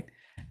 right?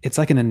 It's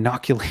like an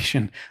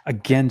inoculation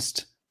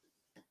against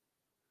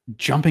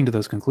jumping to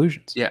those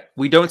conclusions. Yeah,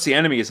 we don't see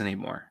enemies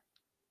anymore.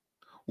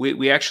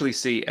 We actually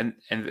see, and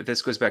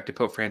this goes back to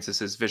Pope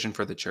Francis's vision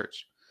for the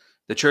church.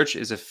 The church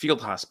is a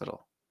field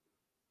hospital.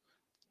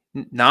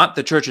 Not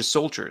the church is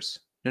soldiers.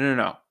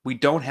 No. We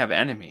don't have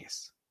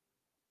enemies.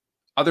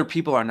 Other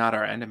people are not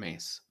our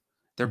enemies.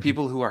 They're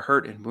people who are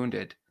hurt and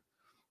wounded.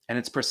 And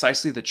it's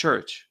precisely the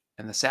church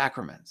and the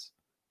sacraments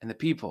and the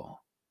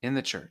people in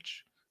the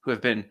church who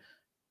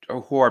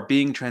are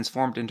being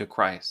transformed into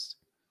Christ,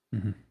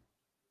 who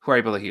are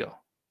able to heal.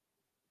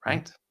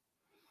 Right?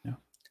 Yeah.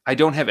 I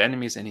don't have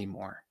enemies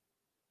anymore.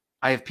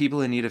 I have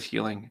people in need of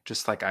healing,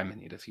 just like I'm in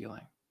need of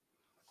healing.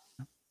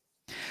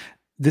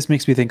 This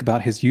makes me think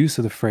about his use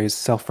of the phrase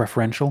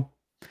self-referential,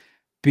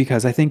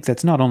 because I think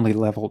that's not only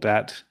leveled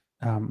at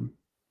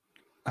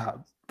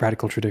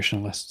radical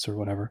traditionalists or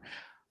whatever,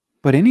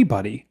 but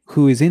anybody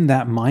who is in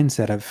that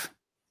mindset of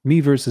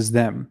me versus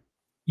them.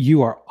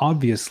 You are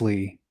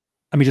obviously,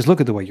 just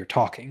look at the way you're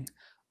talking,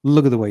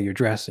 look at the way you're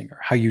dressing, or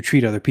how you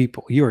treat other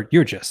people.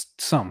 You're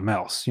just something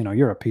else.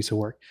 You're a piece of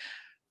work.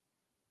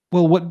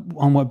 Well,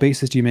 on what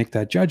basis do you make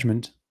that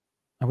judgment?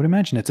 I would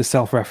imagine it's a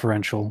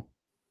self-referential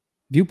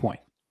viewpoint.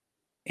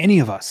 Any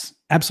of us,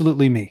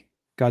 absolutely me,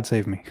 God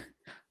save me,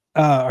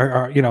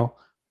 are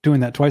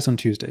doing that twice on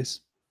Tuesdays.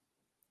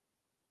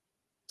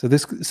 So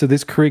this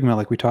kerygma,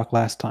 like we talked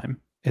last time,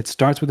 it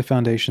starts with the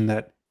foundation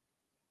that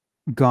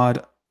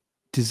God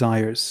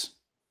desires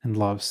and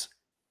loves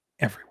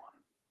everyone.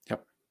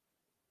 Yep.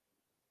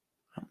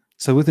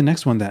 So with the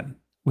next one, then,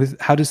 with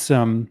how does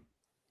the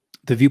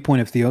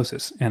viewpoint of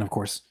theosis, and of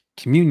course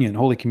communion,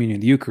 Holy Communion,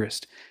 the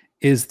Eucharist,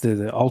 is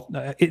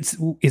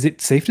is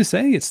it safe to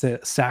say it's the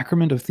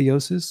sacrament of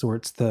theosis, or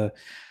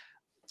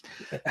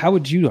how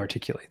would you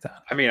articulate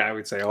that? I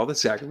would say all the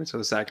sacraments are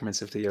the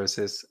sacraments of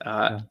theosis.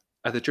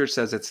 The church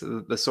says it's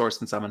the source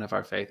and summit of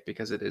our faith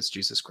because it is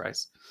Jesus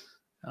Christ.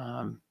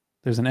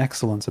 There's an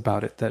excellence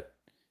about it that,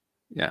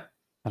 yeah,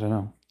 I don't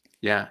know.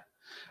 Yeah.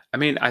 I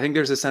think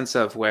there's a sense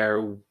of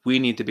where we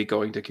need to be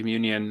going to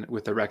communion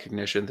with the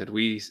recognition that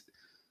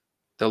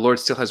the Lord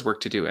still has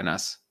work to do in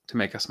us to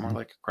make us more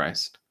like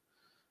Christ.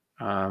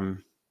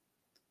 And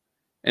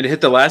to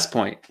hit the last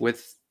point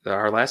with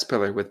our last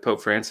pillar with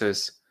Pope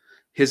Francis,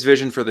 his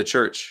vision for the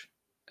church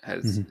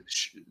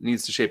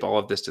needs to shape all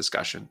of this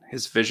discussion.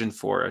 His vision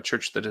for a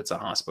church that it's a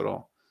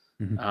hospital,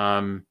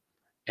 and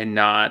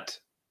not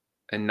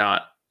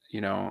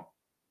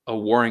a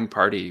warring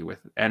party with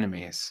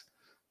enemies.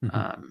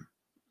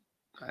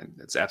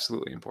 It's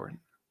absolutely important.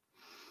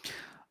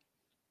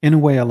 In a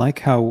way, I like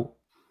how,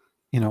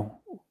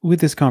 with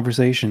this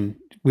conversation,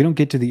 we don't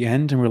get to the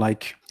end and we're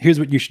like, here's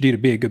what you should do to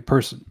be a good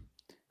person.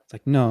 It's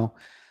like, no,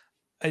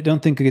 I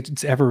don't think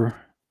it's ever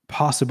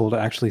possible to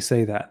actually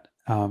say that.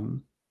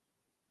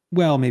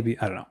 Well, maybe,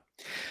 I don't know.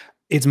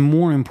 It's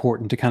more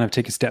important to kind of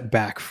take a step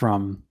back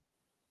from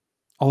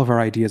all of our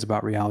ideas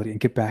about reality and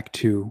get back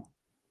to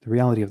the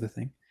reality of the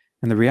thing.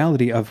 And the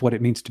reality of what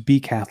it means to be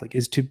Catholic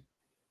is to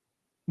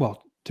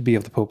be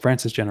of the Pope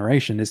Francis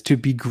generation, is to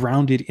be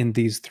grounded in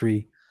these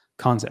three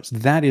concepts.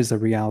 That is a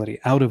reality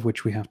out of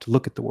which we have to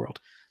look at the world.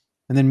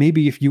 And then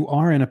maybe if you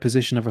are in a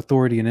position of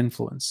authority and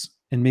influence,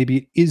 and maybe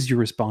it is your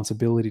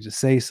responsibility to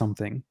say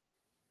something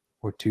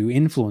or to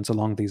influence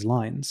along these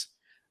lines,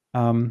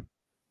 then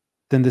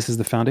this is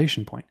the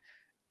foundation point.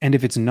 And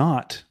if it's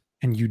not,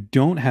 and you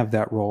don't have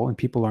that role, and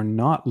people are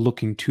not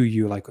looking to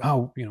you like,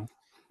 oh,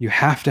 you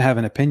have to have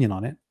an opinion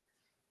on it,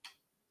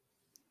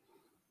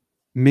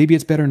 maybe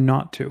it's better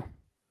not to,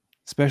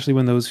 especially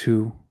when those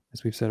who,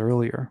 as we've said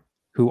earlier,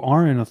 who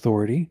are in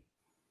authority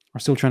are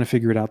still trying to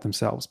figure it out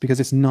themselves, because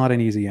it's not an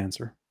easy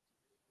answer.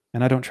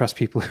 And I don't trust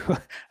people who,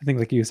 I think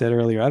like you said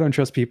earlier, I don't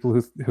trust people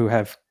who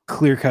have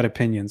clear-cut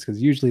opinions,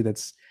 because usually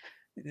that's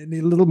a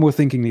little more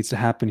thinking needs to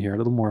happen here, a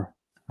little more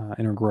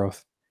inner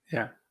growth.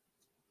 Yeah.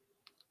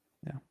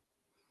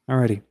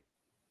 Alrighty.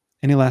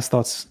 Any last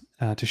thoughts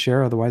to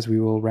share? Otherwise,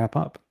 we will wrap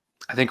up.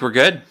 I think we're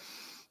good.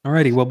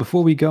 Alrighty. Well,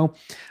 before we go,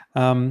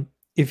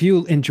 if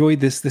you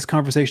enjoyed this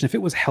conversation, if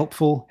it was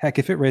helpful, heck,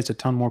 if it raised a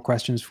ton more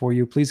questions for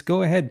you, please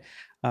go ahead,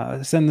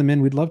 send them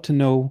in. We'd love to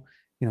know,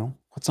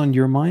 what's on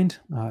your mind.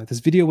 If this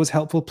video was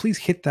helpful, please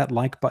hit that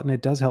like button.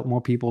 It does help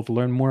more people to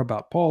learn more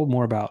about Paul,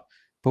 more about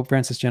Pope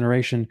Francis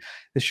Generation.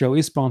 This show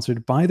is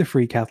sponsored by the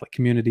Free Catholic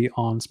Community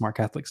on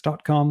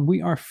smartcatholics.com.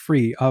 We are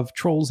free of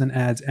trolls and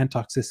ads and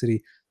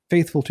toxicity,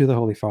 faithful to the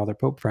Holy Father,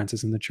 Pope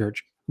Francis, and the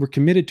Church. We're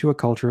committed to a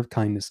culture of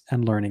kindness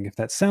and learning. If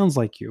that sounds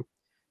like you,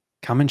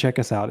 come and check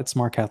us out at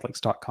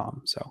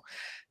smartcatholics.com. So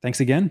thanks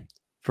again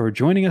for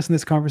joining us in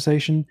this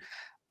conversation.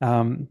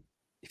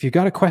 If you've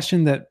got a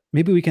question that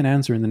maybe we can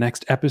answer in the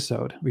next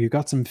episode, or you've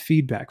got some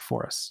feedback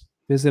for us,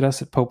 visit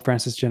us at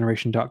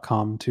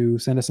popefrancisgeneration.com to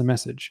send us a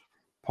message.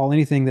 Paul,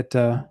 anything that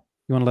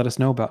you want to let us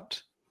know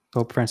about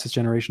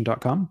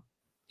popefrancisgeneration.com?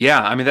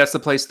 Yeah, I mean, that's the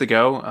place to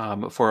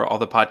go for all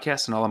the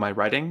podcasts and all of my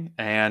writing.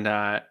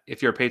 And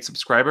if you're a paid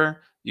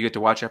subscriber, you get to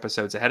watch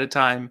episodes ahead of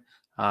time,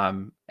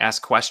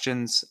 ask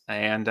questions,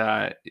 and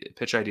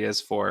pitch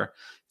ideas for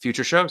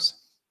future shows.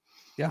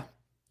 Yeah.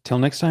 Till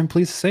next time,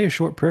 please say a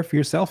short prayer for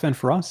yourself and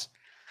for us.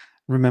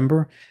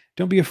 Remember,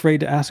 don't be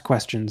afraid to ask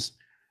questions.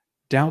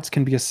 Doubts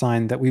can be a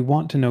sign that we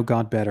want to know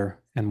God better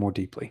and more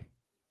deeply.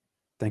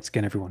 Thanks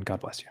again, everyone.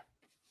 God bless you.